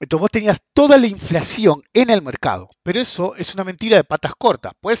 Entonces vos tenías toda la inflación en el mercado. Pero eso es una mentira de patas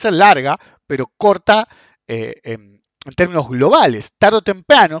cortas. Puede ser larga, pero corta en términos globales. Tarde o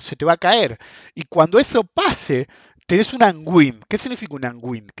temprano se te va a caer. Y cuando eso pase, tenés un unwind. ¿Qué significa un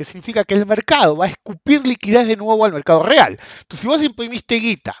unwind? Que significa que el mercado va a escupir liquidez de nuevo al mercado real. Entonces, si vos imprimiste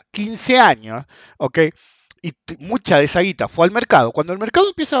guita 15 años, ¿ok? Y mucha de esa guita fue al mercado, cuando el mercado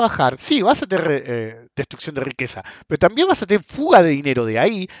empieza a bajar, sí, vas a tener destrucción de riqueza, pero también vas a tener fuga de dinero de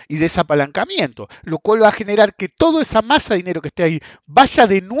ahí y desapalancamiento, lo cual va a generar que toda esa masa de dinero que esté ahí vaya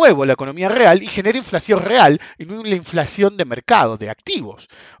de nuevo a la economía real y genere inflación real y no la inflación de mercado, de activos.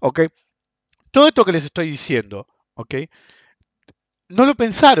 ¿Ok? Todo esto que les estoy diciendo, ¿ok? No lo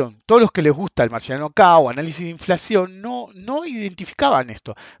pensaron. Todos los que les gusta el Marciano K o análisis de inflación no identificaban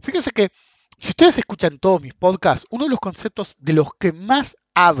esto. Fíjense que si ustedes escuchan todos mis podcasts, uno de los conceptos de los que más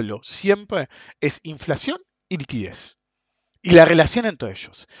hablo siempre es inflación y liquidez. Y la relación entre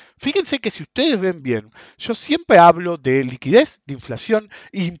ellos. Fíjense que si ustedes ven bien, yo siempre hablo de liquidez, de inflación,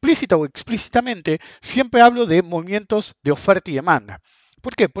 e implícita o explícitamente, siempre hablo de movimientos de oferta y demanda.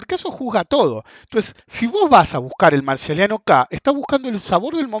 ¿Por qué? Porque eso juzga todo. Entonces, si vos vas a buscar el Marshalliano K, estás buscando el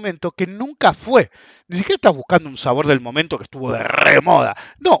sabor del momento que nunca fue. Ni siquiera estás buscando un sabor del momento que estuvo de remoda.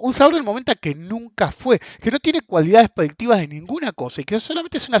 No, un sabor del momento que nunca fue, que no tiene cualidades predictivas de ninguna cosa y que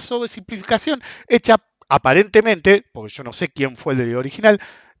solamente es una sobresimplificación hecha aparentemente, porque yo no sé quién fue el original,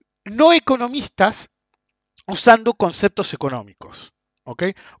 no economistas usando conceptos económicos. ¿Ok?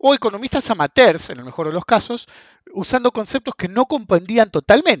 O economistas amateurs, en el mejor de los casos, usando conceptos que no comprendían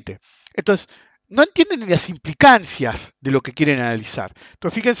totalmente. Entonces, no entienden ni las implicancias de lo que quieren analizar.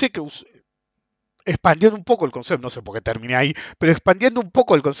 Entonces, fíjense que expandiendo un poco el concepto, no sé por qué terminé ahí, pero expandiendo un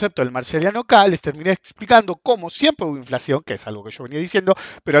poco el concepto del Marcelliano K, les terminé explicando cómo siempre hubo inflación, que es algo que yo venía diciendo,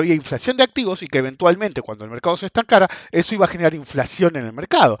 pero había inflación de activos y que eventualmente cuando el mercado se estancara, eso iba a generar inflación en el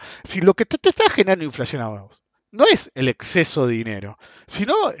mercado. Si lo que te está generando inflación ahora no es el exceso de dinero,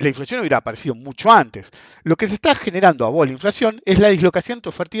 sino la inflación hubiera aparecido mucho antes. Lo que se está generando a vos la inflación es la dislocación de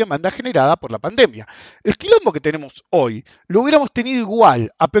oferta y demanda generada por la pandemia. El quilombo que tenemos hoy lo hubiéramos tenido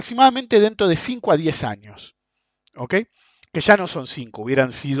igual aproximadamente dentro de 5 a 10 años, ¿ok? Que ya no son 5,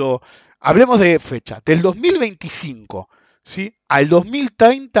 hubieran sido, hablemos de fecha, del 2025, ¿sí? Al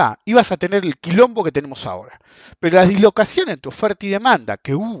 2030 ibas a tener el quilombo que tenemos ahora. Pero la dislocación entre oferta y demanda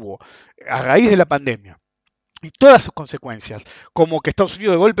que hubo a raíz de la pandemia, y todas sus consecuencias, como que Estados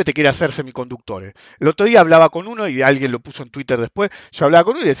Unidos de golpe te quiere hacer semiconductores. El otro día hablaba con uno, y alguien lo puso en Twitter después, yo hablaba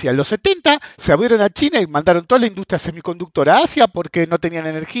con uno y decía, en los 70 se abrieron a China y mandaron toda la industria semiconductora a Asia porque no tenían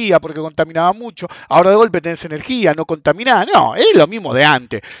energía, porque contaminaba mucho, ahora de golpe tenés energía, no contaminada, no, es lo mismo de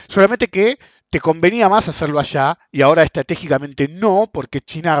antes, solamente que te convenía más hacerlo allá y ahora estratégicamente no, porque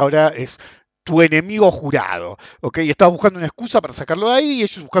China ahora es tu enemigo jurado, ¿ok? Y estabas buscando una excusa para sacarlo de ahí y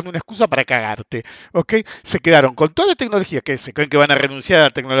ellos buscando una excusa para cagarte, ¿ok? Se quedaron con toda la tecnología, que se creen que van a renunciar a la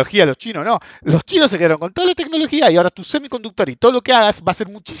tecnología los chinos, no, los chinos se quedaron con toda la tecnología y ahora tu semiconductor y todo lo que hagas va a ser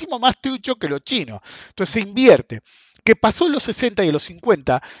muchísimo más trucho que los chinos. Entonces se invierte. ¿Qué pasó en los 60 y en los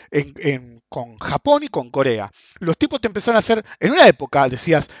 50 con Japón y con Corea? Los tipos te empezaron a hacer, en una época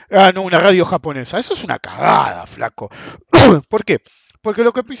decías, ah, no, una radio japonesa, eso es una cagada, flaco. ¿Por qué? Porque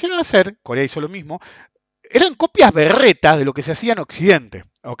lo que quisieron hacer, Corea hizo lo mismo, eran copias berretas de lo que se hacía en Occidente,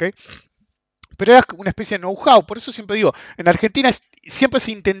 ¿ok? Pero era una especie de know-how, por eso siempre digo, en Argentina siempre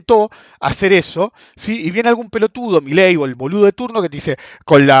se intentó hacer eso, ¿sí? Y viene algún pelotudo, Milei o el boludo de turno que te dice,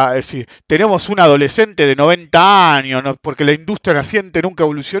 tenemos un adolescente de 90 años, ¿no? Porque la industria naciente nunca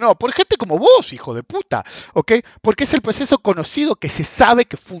evolucionó, por gente como vos, hijo de puta, ¿ok? Porque es el proceso conocido que se sabe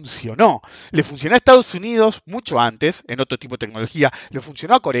que funcionó. Le funcionó a Estados Unidos mucho antes, en otro tipo de tecnología, le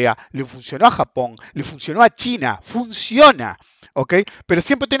funcionó a Corea, le funcionó a Japón, le funcionó a China, funciona. ¿Ok? Pero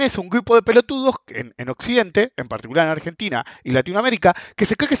siempre tenés un grupo de pelotudos en Occidente, en particular en Argentina y Latinoamérica, que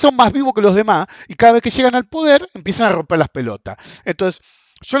se cree que son más vivos que los demás y cada vez que llegan al poder empiezan a romper las pelotas. Entonces,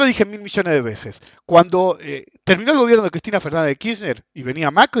 yo lo dije 1.000 millones de veces. Cuando terminó el gobierno de Cristina Fernández de Kirchner y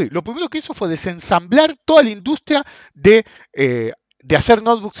venía Macri, lo primero que hizo fue desensamblar toda la industria de hacer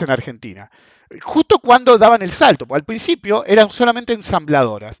notebooks en Argentina. Justo cuando daban el salto, porque al principio eran solamente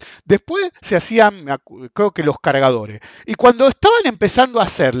ensambladoras, después se hacían, creo que los cargadores, y cuando estaban empezando a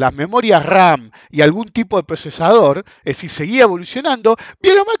hacer las memorias RAM y algún tipo de procesador, es decir, seguía evolucionando,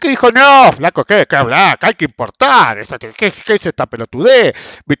 vieron más que dijo, no, flaco, ¿qué hablar? Acá hay que importar, ¿qué es esta pelotudez?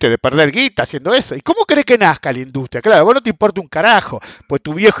 ¿Viste? De perder guita haciendo eso. ¿Y cómo cree que nazca la industria? Claro, vos no te importa un carajo, pues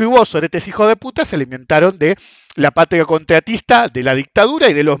tu viejo y vos, soretes hijos de puta, se alimentaron de la patria contratista de la dictadura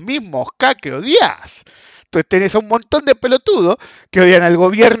y de los mismos K que odias. Entonces tenés a un montón de pelotudos que odian al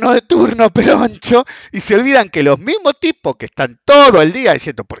gobierno de turno peroncho y se olvidan que los mismos tipos que están todo el día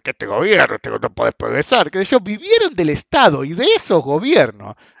diciendo ¿por qué este gobierno no puede progresar? Que ellos vivieron del Estado y de esos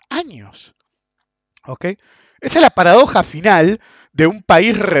gobiernos años. ¿Ok? Esa es la paradoja final de un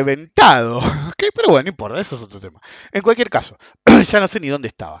país reventado. ¿Ok? Pero bueno, no importa, eso es otro tema. En cualquier caso, ya no sé ni dónde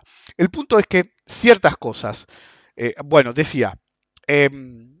estaba. El punto es que ciertas cosas, bueno, decía, eh,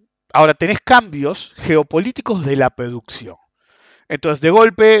 ahora tenés cambios geopolíticos de la producción. Entonces, de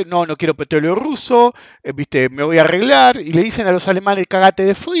golpe, no quiero petróleo ruso, viste, me voy a arreglar, y le dicen a los alemanes cagate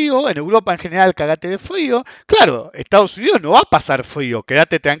de frío, en Europa en general cagate de frío. Claro, Estados Unidos no va a pasar frío,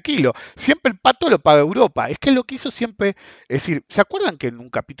 quédate tranquilo. Siempre el pato lo paga Europa. Es que lo que hizo siempre, es decir, ¿se acuerdan que en un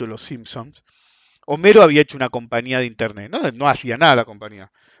capítulo de Los Simpsons Homero había hecho una compañía de internet? No hacía nada la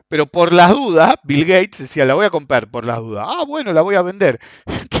compañía. Pero por las dudas, Bill Gates decía, la voy a comprar por las dudas. Ah, bueno, la voy a vender.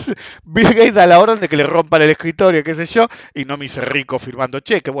 Entonces, Bill Gates da la orden de que le rompan el escritorio, qué sé yo, y no me hice rico firmando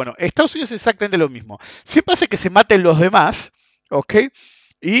cheques. Bueno, Estados Unidos es exactamente lo mismo. Siempre hace que se maten los demás, ¿ok?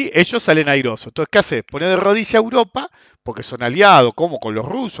 Y ellos salen airosos. Entonces, ¿qué hace? Poner de rodilla a Europa, porque son aliados, como con los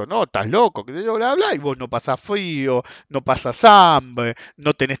rusos, ¿no? Estás loco, que yo, bla, bla, y vos no pasás frío, no pasás hambre,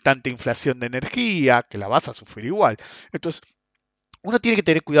 no tenés tanta inflación de energía, que la vas a sufrir igual. Entonces, uno tiene que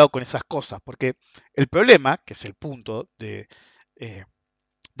tener cuidado con esas cosas, porque el problema, que es el punto eh,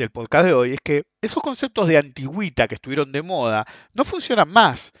 del podcast de hoy, es que esos conceptos de antigüita que estuvieron de moda no funcionan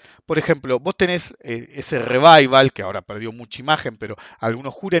más. Por ejemplo, vos tenés ese revival, que ahora perdió mucha imagen, pero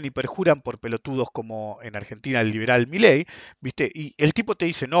algunos juran y perjuran por pelotudos como en Argentina el liberal Milei, ¿viste? Y el tipo te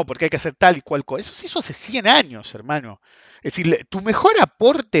dice, no, porque hay que hacer tal y cual cosa. Eso se hizo hace 100 años, hermano. Es decir, tu mejor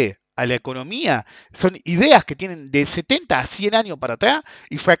aporte a la economía son ideas que tienen de 70 a 100 años para atrás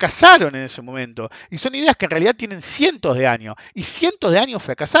y fracasaron en ese momento. Y son ideas que en realidad tienen cientos de años y cientos de años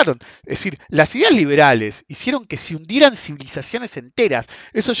fracasaron. Es decir, las ideas liberales hicieron que se hundieran civilizaciones enteras.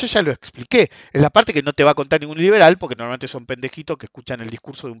 Eso yo ya lo expliqué. Es la parte que no te va a contar ningún liberal porque normalmente son pendejitos que escuchan el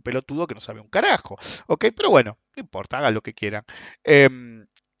discurso de un pelotudo que no sabe un carajo. ¿Ok? Pero bueno, no importa, hagan lo que quieran. En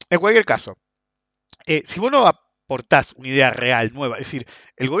cualquier caso, si vos no aportás una idea real, nueva, es decir,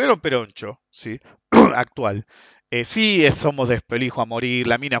 el gobierno peroncho, ¿sí? actual, sí somos despelijo a morir,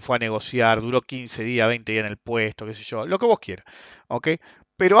 la mina fue a negociar, duró 15 días, 20 días en el puesto, qué sé yo, lo que vos quieras, ¿ok?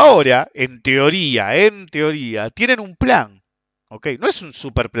 Pero ahora, en teoría, tienen un plan, ¿ok? No es un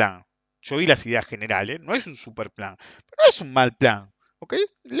super plan. Yo vi las ideas generales, no es un super plan, pero no es un mal plan, ¿ok?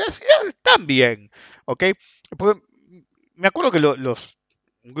 Las ideas están bien, ¿ok? Porque me acuerdo que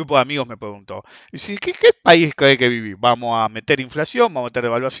un grupo de amigos me preguntó, y si, ¿qué país cree que vivís? ¿Vamos a meter inflación? ¿Vamos a meter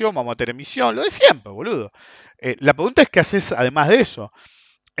devaluación? ¿Vamos a meter emisión? Lo de siempre, boludo. La pregunta es qué haces además de eso.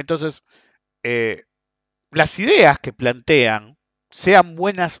 Entonces, eh, las ideas que plantean, sean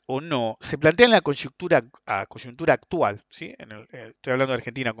buenas o no, se plantean en la coyuntura actual, ¿sí? Estoy hablando de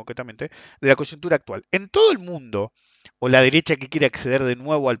Argentina concretamente, de la coyuntura actual. En todo el mundo, o la derecha que quiere acceder de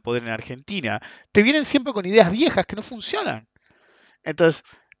nuevo al poder en Argentina, te vienen siempre con ideas viejas que no funcionan. Entonces,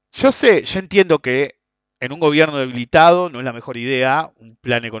 yo entiendo que en un gobierno debilitado no es la mejor idea un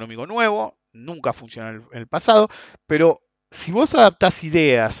plan económico nuevo, nunca funciona en el pasado, pero si vos adaptás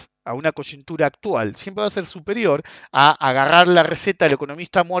ideas a una coyuntura actual, siempre va a ser superior a agarrar la receta del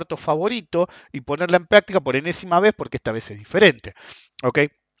economista muerto favorito y ponerla en práctica por enésima vez porque esta vez es diferente. ¿Ok?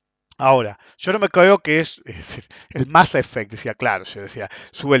 Ahora, yo no me creo que es el Mass Effect, decía, claro, yo decía,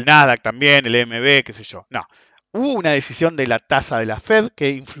 sube el Nasdaq también, el EMB, qué sé yo. No, hubo una decisión de la tasa de la Fed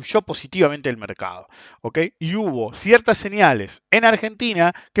que influyó positivamente el mercado, ¿ok? Y hubo ciertas señales en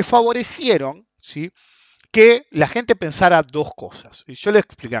Argentina que favorecieron, ¿sí? Que la gente pensara dos cosas. Y yo le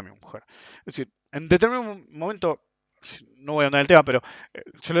expliqué a mi mujer. Es decir, en determinado momento, no voy a andar en el tema, pero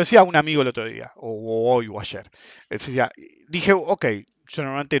se lo decía a un amigo el otro día, o hoy o ayer. Es decir, dije, ok, yo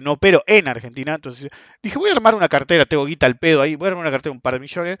normalmente no opero en Argentina, entonces dije, voy a armar una cartera, tengo guita al pedo ahí, voy a armar una cartera de un par de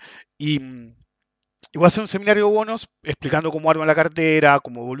millones y voy a hacer un seminario de bonos explicando cómo arma la cartera,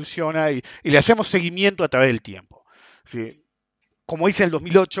 cómo evoluciona y le hacemos seguimiento a través del tiempo. ¿Sí? Como hice en el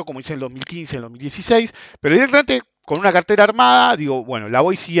 2008, como hice en el 2015, en el 2016, pero directamente con una cartera armada, digo, bueno, la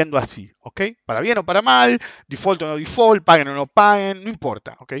voy siguiendo así, ¿ok? Para bien o para mal, default o no default, paguen o no paguen, no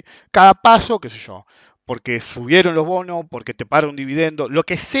importa, ¿ok? Cada paso, qué sé yo, porque subieron los bonos, porque te para un dividendo, lo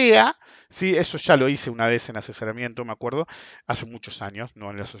que sea, ¿sí? Eso ya lo hice una vez en asesoramiento, me acuerdo, hace muchos años, no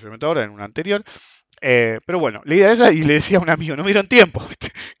en el asesoramiento ahora, en un anterior, pero bueno, la idea es esa y le decía a un amigo, no me dieron tiempo,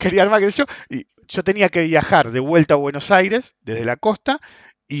 quería armar que yo, y yo tenía que viajar de vuelta a Buenos Aires desde la costa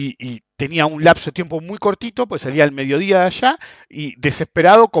y tenía un lapso de tiempo muy cortito, pues salía al mediodía de allá y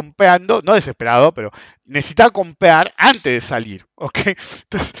desesperado comprando, no desesperado, pero necesitaba comprar antes de salir, ¿ok?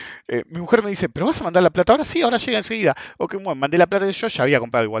 Entonces, mi mujer me dice, ¿pero vas a mandar la plata ahora? Sí, ahora llega enseguida. Ok, bueno, mandé la plata de yo, ya había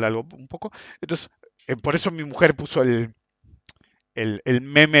comprado igual algo un poco. Entonces, por eso mi mujer puso el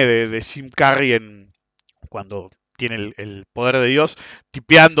meme de Jim Carrey cuando tiene el poder de Dios,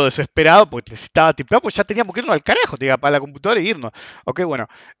 tipeando desesperado, porque necesitaba tipear, pues ya teníamos que irnos al carajo, tenía que apagar la computadora e irnos. Ok, bueno,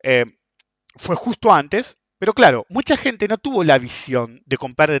 eh, fue justo antes, pero claro, mucha gente no tuvo la visión de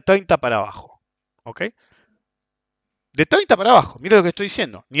comprar de 30 para abajo. ¿Ok? De 30 para abajo, mira lo que estoy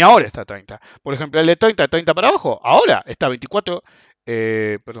diciendo, ni ahora está 30. Por ejemplo, el de 30 para abajo, ahora está 24,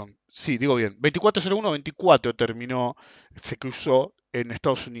 perdón, sí, digo bien, 24.01, 24 terminó, se cruzó en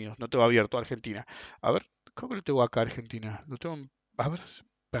Estados Unidos, no tengo abierto Argentina. A ver, creo que lo tengo acá Argentina, lo tengo, a ver,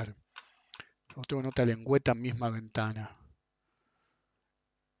 espera, lo tengo en otra lengüeta, misma ventana.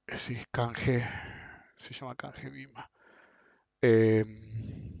 Sí, canje, se llama canje Bima. Eh,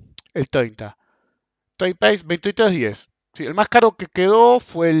 el 30. Trade Pace 23.10. Sí, el más caro que quedó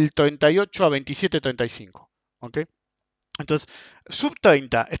fue el 38 a 27.35. ¿Ok? Entonces, sub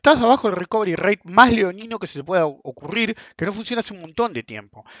 30, estás abajo del recovery rate más leonino que se te pueda ocurrir, que no funciona hace un montón de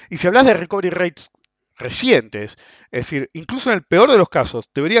tiempo. Y si hablas de recovery rates recientes, es decir, incluso en el peor de los casos,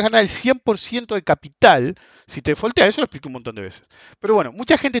 deberías ganar el 100% de capital si te defaultea. Eso lo expliqué un montón de veces. Pero bueno,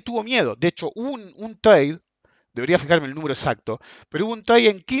 mucha gente tuvo miedo. De hecho, hubo un trade, debería fijarme el número exacto, pero hubo un trade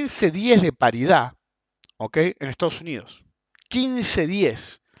en 15 días de paridad, ¿ok? En Estados Unidos.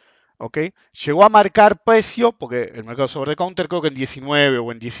 15-10, ¿ok? Llegó a marcar precio, porque el mercado sobre the counter creo que en 19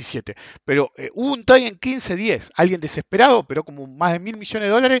 o en 17, pero hubo un trade en 15-10. Alguien desesperado, pero como más de $1.000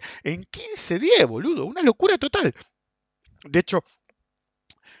 millones en 15-10, boludo. Una locura total. De hecho,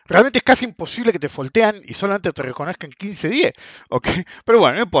 realmente es casi imposible que te foltean y solamente te reconozcan 15-10, ¿ok? Pero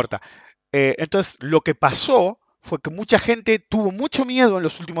bueno, no importa. Entonces, lo que pasó fue que mucha gente tuvo mucho miedo en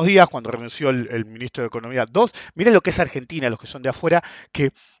los últimos días cuando renunció el ministro de Economía. Miren lo que es Argentina, los que son de afuera,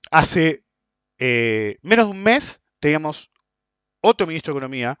 que hace menos de un mes teníamos otro ministro de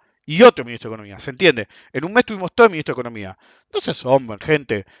Economía y otro ministro de Economía. ¿Se entiende? En un mes tuvimos todo el ministro de Economía. No se asombren,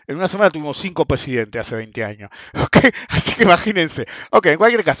 gente. En una semana tuvimos 5 presidentes hace 20 años. ¿Ok? Así que imagínense. Ok, en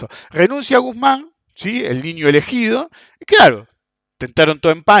cualquier caso, renuncia Guzmán, ¿sí? El niño elegido. Y claro, tentaron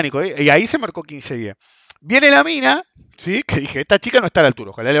todo en pánico. Y ahí se marcó 15-10. Viene la mina, ¿sí? Que dije, esta chica no está a la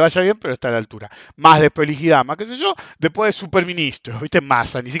altura. Ojalá le vaya bien, pero está a la altura. Más desprolijidad, más qué sé yo. Después de superministro, ¿viste?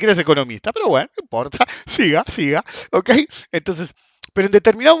 Massa, ni siquiera es economista. Pero bueno, no importa. Siga, siga. ¿Ok? Entonces, pero en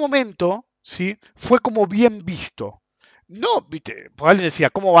determinado momento, ¿sí? Fue como bien visto. No, viste, pues alguien decía,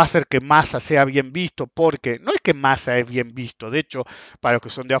 ¿cómo va a ser que Massa sea bien visto? Porque no es que Massa es bien visto, de hecho, para los que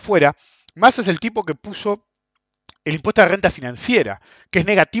son de afuera, Massa es el tipo que puso el impuesto a la renta financiera, que es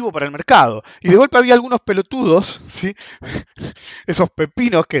negativo para el mercado. Y de golpe había algunos pelotudos, ¿sí? Esos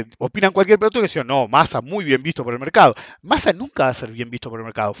pepinos que opinan cualquier pelotudo que decían, no, Massa muy bien visto por el mercado. Massa nunca va a ser bien visto por el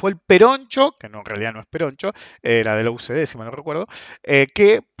mercado. Fue el Peroncho, que no, en realidad no es Peroncho, era de la UCD, si mal no recuerdo,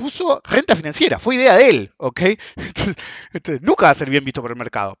 que puso renta financiera. Fue idea de él, ¿ok? Entonces, nunca va a ser bien visto por el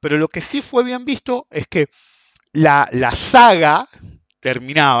mercado. Pero lo que sí fue bien visto es que la saga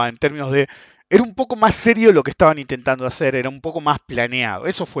terminaba en términos de era un poco más serio lo que estaban intentando hacer, era un poco más planeado.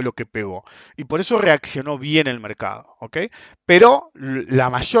 Eso fue lo que pegó. Y por eso reaccionó bien el mercado. ¿Ok? Pero la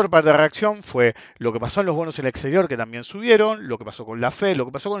mayor parte de la reacción fue lo que pasó en los bonos en el exterior, que también subieron, lo que pasó con la Fed, lo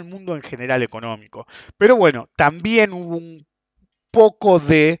que pasó con el mundo en general económico. Pero bueno, también hubo un poco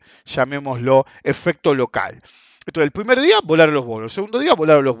de, llamémoslo, efecto local. Entonces, el primer día volaron los bonos, el segundo día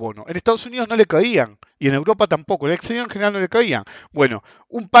volaron los bonos. En Estados Unidos no le caían y en Europa tampoco, en el exterior en general no le caían. Bueno,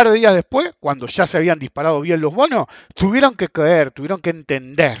 un par de días después, cuando ya se habían disparado bien los bonos, tuvieron que caer, tuvieron que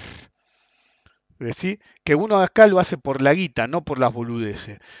entender. ¿Sí? Que uno acá lo hace por la guita, no por las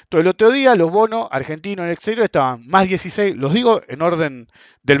boludeces. Entonces, el otro día los bonos argentinos en el exterior estaban más 16, los digo en orden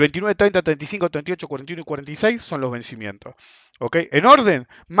del 29, 30, 35, 38, 41 y 46 son los vencimientos. ¿Ok? En orden,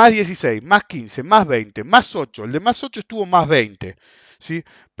 más 16, más 15, más 20, más 8. El de más 8 estuvo más 20, ¿sí?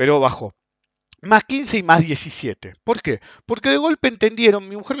 Pero bajó más 15 y más 17. ¿Por qué? Porque de golpe entendieron,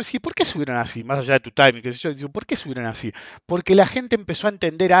 mi mujer me decía, ¿por qué subieron así? Más allá de tu timing, que yo digo, ¿por qué subieron así? Porque la gente empezó a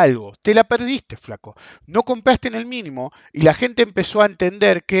entender algo. Te la perdiste, flaco. No compraste en el mínimo y la gente empezó a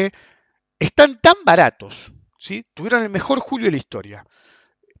entender que están tan baratos, ¿sí? Tuvieron el mejor julio de la historia.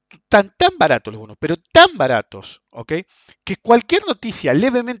 Están tan baratos los bonos, pero tan baratos, ¿ok? Que cualquier noticia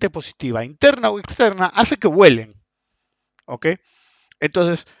levemente positiva, interna o externa, hace que vuelen, ¿ok?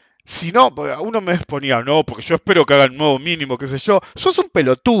 Entonces, si no, uno me exponía, no, porque yo espero que hagan nuevo mínimo, qué sé yo. Sos un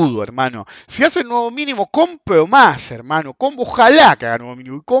pelotudo, hermano. Si hacen nuevo mínimo, compro más, hermano. Ojalá que hagan nuevo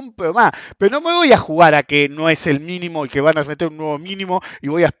mínimo y compro más. Pero no me voy a jugar a que no es el mínimo y que van a meter un nuevo mínimo y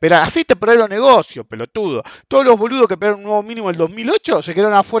voy a esperar. Así te perdés los negocios, pelotudo. Todos los boludos que perdieron un nuevo mínimo en el 2008 se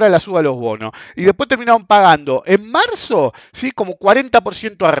quedaron afuera de la suba de los bonos. Y después terminaron pagando en marzo, sí, como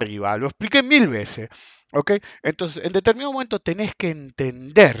 40% arriba. Lo expliqué 1000 veces. ¿Ok? Entonces, en determinado momento tenés que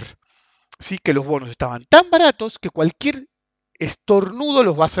entender, ¿sí? Que los bonos estaban tan baratos que cualquier estornudo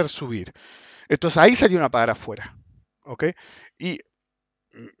los va a hacer subir. Entonces ahí salió una pagar afuera. ¿Ok? Y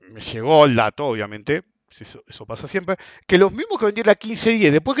me llegó el dato, obviamente, eso pasa siempre, que los mismos que vendieron a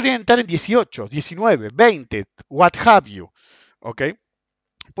 15-10, después querían entrar en 18, 19, 20, what have you. ¿Ok?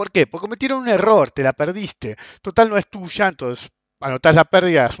 ¿Por qué? Porque cometieron un error, te la perdiste. Total no es tuya, entonces anotás la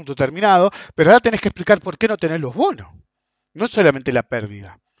pérdida, asunto terminado, pero ahora tenés que explicar por qué no tenés los bonos. No solamente la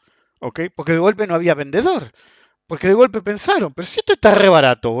pérdida, ¿ok? Porque de golpe no había vendedor. Porque de golpe pensaron, pero si esto está re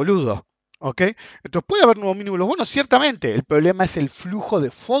barato, boludo. ¿Ok? Entonces puede haber nuevo mínimo los bonos, ciertamente. El problema es el flujo de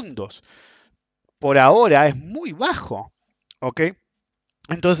fondos. Por ahora es muy bajo. ¿Ok?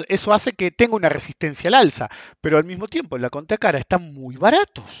 Entonces eso hace que tenga una resistencia al alza. Pero al mismo tiempo, en la contracara están muy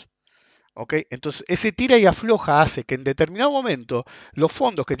baratos. ¿Ok? Entonces, ese tira y afloja hace que en determinado momento los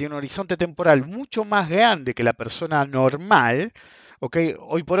fondos que tienen un horizonte temporal mucho más grande que la persona normal, ¿ok?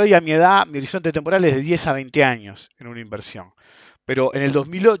 Hoy por hoy a mi edad, mi horizonte temporal es de 10 a 20 años en una inversión. Pero en el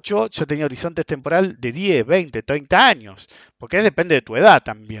 2008 yo tenía horizontes temporal de 10, 20, 30 años, porque depende de tu edad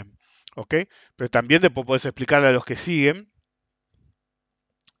también. ¿Ok? Pero también después puedes explicarle a los que siguen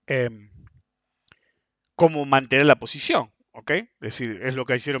eh, cómo mantener la posición. ¿ok? Es decir, es lo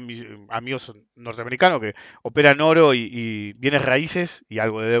que hicieron mis amigos norteamericanos que operan oro y bienes raíces y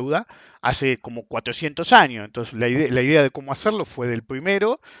algo de deuda hace como 400 años. Entonces, la idea de cómo hacerlo fue del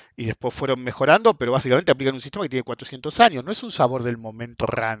primero y después fueron mejorando, pero básicamente aplican un sistema que tiene 400 años. No es un sabor del momento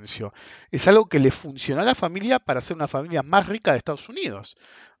rancio, es algo que le funcionó a la familia para ser una familia más rica de Estados Unidos,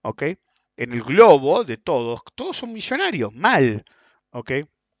 ¿ok? En el globo de todos, todos son millonarios, mal, ¿ok?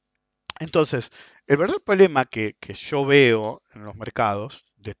 Entonces, el verdadero problema que yo veo en los mercados,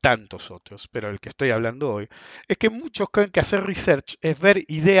 de tantos otros, pero el que estoy hablando hoy, es que muchos creen que hacer research es ver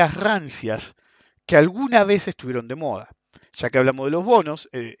ideas rancias que alguna vez estuvieron de moda. Ya que hablamos de los bonos,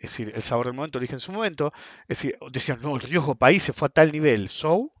 es decir, el sabor del momento, lo dije en su momento, es decir, decían, no, el riesgo país se fue a tal nivel,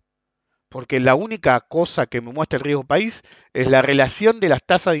 ¿so? Porque la única cosa que me muestra el riesgo país es la relación de las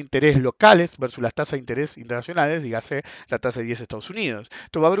tasas de interés locales versus las tasas de interés internacionales, dígase la tasa de 10 de Estados Unidos.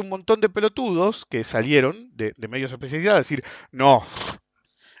 Entonces va a haber un montón de pelotudos que salieron de medios especializados a decir, no,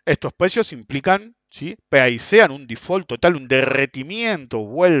 estos precios implican, ¿sí? Sean un default total, un derretimiento,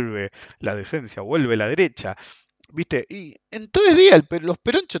 vuelve la decencia, vuelve la derecha. ¿Viste? Y en 3 días los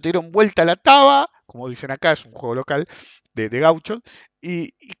peronchos te dieron vuelta a la taba, como dicen acá, es un juego local de gauchos,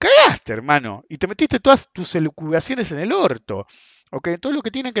 y cagaste, hermano. Y te metiste todas tus elucubraciones en el orto. ¿Ok? Entonces lo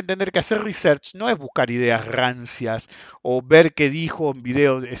que tienen que entender que hacer research no es buscar ideas rancias o ver qué dijo en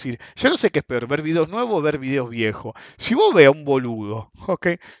videos. Es decir, yo no sé qué es peor, ver videos nuevos o ver videos viejos. Si vos ves a un boludo, ¿ok?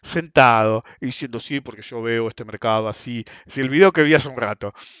 Sentado y diciendo sí, porque yo veo este mercado así. Es el video que vi hace un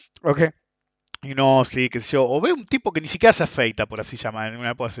rato. ¿Ok? Y no, sí, qué sé yo. O ve un tipo que ni siquiera se afeita, por así llamar, en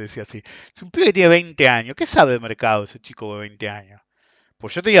una época se decía así. Es un pibe que tiene 20 años. ¿Qué sabe de mercado ese chico de 20 años?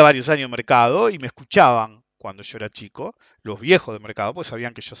 Pues yo tenía varios años en mercado y me escuchaban cuando yo era chico, los viejos de mercado, pues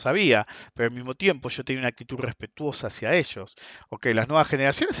sabían que yo sabía, pero al mismo tiempo yo tenía una actitud respetuosa hacia ellos. Ok, las nuevas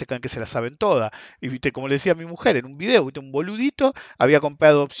generaciones se creen que se las saben todas. Y viste, como le decía a mi mujer en un video, viste, un boludito había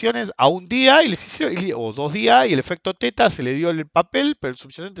comprado opciones a un día y les hicieron, o 2 días, y el efecto teta se le dio el papel, pero el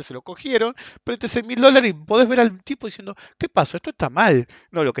subyacente se lo cogieron, pero este es $1.000 y podés ver al tipo diciendo, ¿qué pasó? Esto está mal.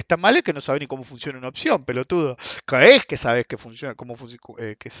 No, lo que está mal es que no sabe ni cómo funciona una opción, pelotudo. Crees que sabes que funciona,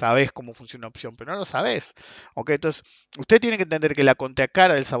 que sabes cómo funciona una opción, pero no lo sabes. ¿Ok? Entonces, usted tiene que entender que la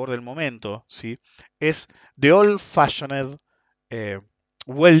contracara del sabor del momento, ¿sí? Es the old-fashioned, eh,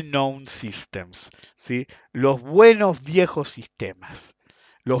 well-known systems, ¿sí? Los buenos viejos sistemas.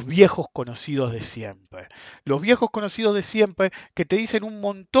 Los viejos conocidos de siempre. Los viejos conocidos de siempre que te dicen un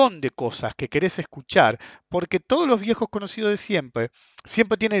montón de cosas que querés escuchar, porque todos los viejos conocidos de siempre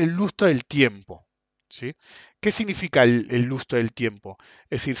siempre tienen el lustro del tiempo. ¿Sí? ¿Qué significa el lustro del tiempo?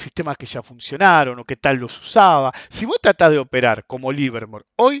 Es decir, sistemas que ya funcionaron o qué tal los usaba. Si vos tratás de operar como Livermore,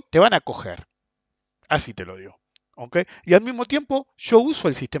 hoy te van a coger. Así te lo digo. ¿Ok? Y al mismo tiempo, yo uso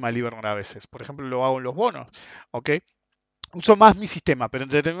el sistema Livermore a veces. Por ejemplo, lo hago en los bonos. ¿Ok? Uso más mi sistema, pero en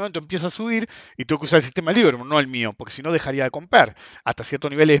determinado momento empieza a subir y tengo que usar el sistema Livermore, no el mío, porque si no dejaría de comprar. Hasta cierto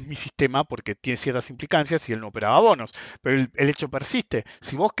nivel es mi sistema porque tiene ciertas implicancias si él no operaba bonos. Pero el hecho persiste.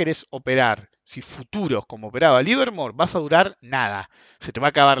 Si vos querés operar, si futuros como operaba Livermore, vas a durar nada. Se te va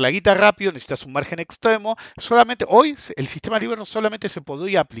a acabar la guita rápido, necesitas un margen extremo. Solamente hoy el sistema Livermore solamente se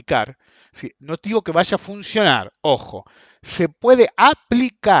podría aplicar. ¿Sí? No digo que vaya a funcionar, ojo. Se puede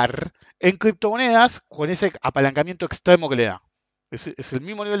aplicar en criptomonedas con ese apalancamiento extremo que le da. Es el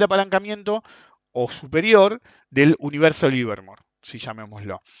mismo nivel de apalancamiento o superior del universo Livermore, si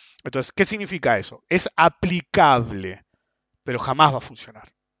llamémoslo. Entonces, ¿qué significa eso? Es aplicable, pero jamás va a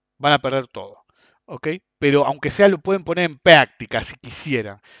funcionar. Van a perder todo. ¿Ok? Pero aunque sea lo pueden poner en práctica si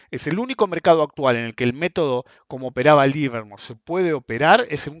quisieran. Es el único mercado actual en el que el método como operaba Livermore se puede operar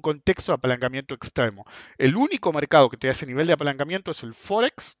es en un contexto de apalancamiento extremo. El único mercado que te da ese nivel de apalancamiento es el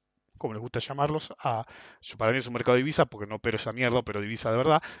Forex, como les gusta llamarlos, para mí es un mercado de divisas porque no opero esa mierda, pero divisa de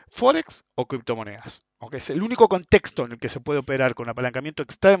verdad, Forex o criptomonedas. ¿Ok? Es el único contexto en el que se puede operar con apalancamiento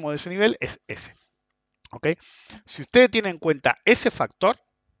extremo de ese nivel es ese. ¿Ok? Si ustedes tienen en cuenta ese factor,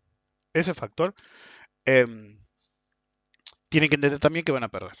 eh, tienen que entender también que van a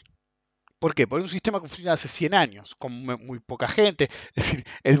perder. ¿Por qué? Porque es un sistema que funciona hace 100 años, con muy poca gente. Es decir,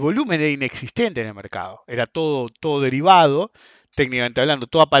 el volumen era inexistente en el mercado. Era todo derivado, técnicamente hablando,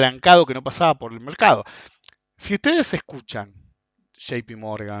 todo apalancado que no pasaba por el mercado. Si ustedes escuchan JP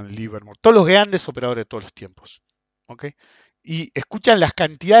Morgan, Livermore, todos los grandes operadores de todos los tiempos, ¿ok? Y escuchan las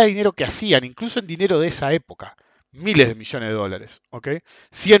cantidades de dinero que hacían, incluso en dinero de esa época, miles de millones de dólares, ¿ok?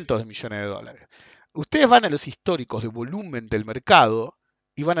 Cientos de millones de dólares. Ustedes van a los históricos de volumen del mercado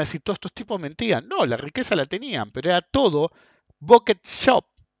y van a decir, todos estos tipos mentían. No, la riqueza la tenían, pero era todo bucket shop.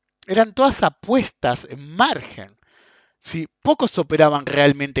 Eran todas apuestas en margen. ¿Sí? Pocos operaban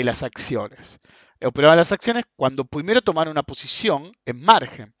realmente las acciones. operaban las acciones cuando primero tomaron una posición en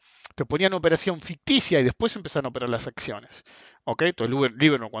margen. Te ponían operación ficticia y después empezaron a operar las acciones. ¿Ok? Entonces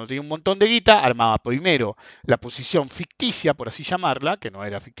Livermore, cuando tenía un montón de guita, armaba primero la posición ficticia, por así llamarla, que no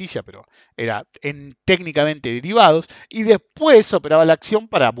era ficticia, pero era técnicamente derivados, y después operaba la acción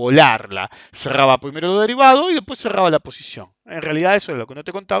para volarla. Cerraba primero lo derivado y después cerraba la posición. En realidad eso es lo que no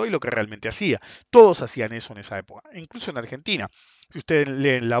te contaba y lo que realmente hacía. Todos hacían eso en esa época, incluso en Argentina. Si ustedes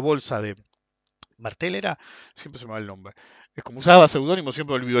leen la bolsa de Martel era, siempre se me va el nombre. Es como usaba seudónimo,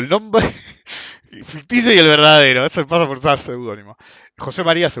 siempre olvido el nombre. Ficticio y el verdadero, eso pasa por usar seudónimo. José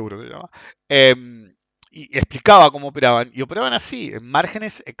María seguro se llama. Y explicaba cómo operaban. Y operaban así, en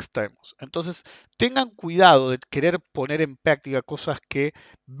márgenes extremos. Entonces, tengan cuidado de querer poner en práctica cosas que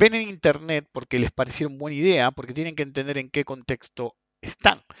ven en internet porque les parecieron buena idea, porque tienen que entender en qué contexto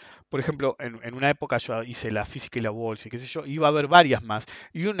están. Por ejemplo, en una época yo hice la física y la bolsa y qué sé yo, iba a haber varias más.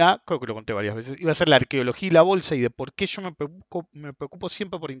 Y una, creo que lo conté varias veces, iba a ser la arqueología y la bolsa y de por qué yo me preocupo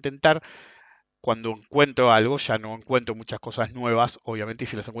siempre por intentar, cuando encuentro algo, ya no encuentro muchas cosas nuevas, obviamente, y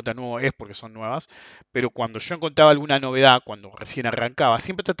si las encuentro nuevas es porque son nuevas, pero cuando yo encontraba alguna novedad, cuando recién arrancaba,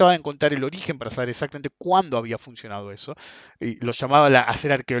 siempre trataba de encontrar el origen para saber exactamente cuándo había funcionado eso, y lo llamaba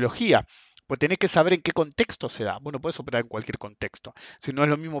hacer arqueología. Pues tenés que saber en qué contexto se da. Bueno, puedes operar en cualquier contexto. Si no es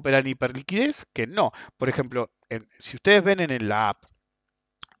lo mismo operar en hiperliquidez que no. Por ejemplo, si ustedes ven en la app,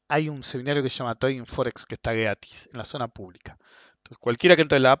 hay un seminario que se llama Trading Forex que está gratis en la zona pública. Entonces, cualquiera que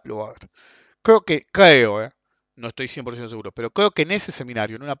entre en la app lo va a ver. No estoy 100% seguro, pero creo que en ese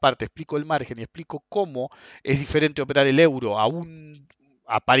seminario, en una parte, explico el margen y explico cómo es diferente operar el euro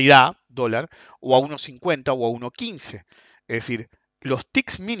a paridad, dólar, o a 1,50 o a 1,15. Es decir, los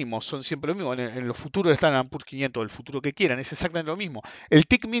ticks mínimos son siempre lo mismo. En los futuros del Standard Poor's 500, el futuro que quieran, es exactamente lo mismo. El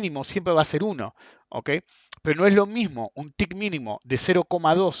tick mínimo siempre va a ser 1, ¿ok? Pero no es lo mismo un tick mínimo de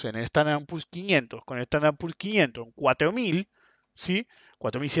 0,12 en el Standard Poor's 500 con el Standard Poor's 500 en 4000, ¿sí?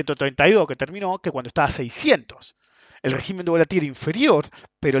 4132 que terminó, que cuando estaba a 600. El régimen de volatilidad era inferior,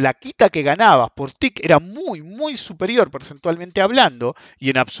 pero la quita que ganabas por tick era muy, muy superior porcentualmente hablando,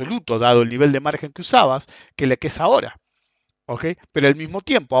 y en absoluto, dado el nivel de margen que usabas, que la que es ahora. ¿Ok? Pero al mismo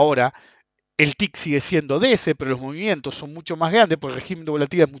tiempo, ahora el tick sigue siendo de ese, pero los movimientos son mucho más grandes porque el régimen de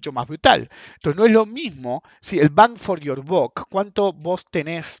volatilidad es mucho más brutal. Entonces no es lo mismo si el bang for your buck, cuánto vos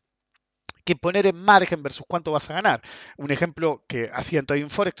tenés que poner en margen versus cuánto vas a ganar. Un ejemplo que hacía en Trading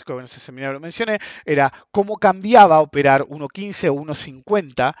Forex, que en ese seminario lo mencioné, era cómo cambiaba operar 1.15 o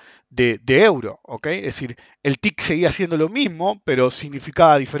 1.50 de euro. ¿Ok? Es decir, el TIC seguía siendo lo mismo, pero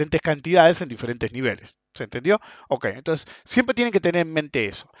significaba diferentes cantidades en diferentes niveles. ¿Se entendió? Ok, entonces siempre tienen que tener en mente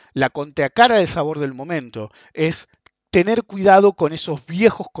eso. La contracara del sabor del momento es tener cuidado con esos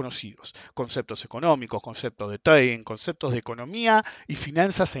viejos conocidos, conceptos económicos, conceptos de trading, conceptos de economía y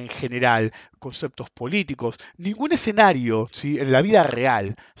finanzas en general, conceptos políticos. Ningún escenario, ¿sí? En la vida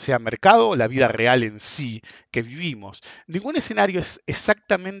real, sea mercado o la vida real en sí que vivimos, ningún escenario es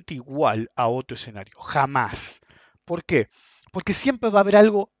exactamente igual a otro escenario, jamás. ¿Por qué? Porque siempre va a haber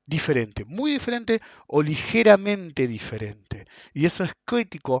algo diferente, muy diferente o ligeramente diferente. Y eso es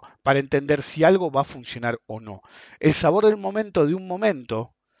crítico para entender si algo va a funcionar o no. El sabor del momento de un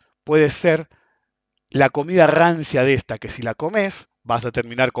momento puede ser la comida rancia de esta, que si la comes vas a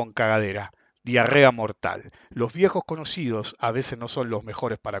terminar con cagadera, diarrea mortal. Los viejos conocidos a veces no son los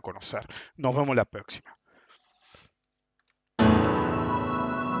mejores para conocer. Nos vemos la próxima.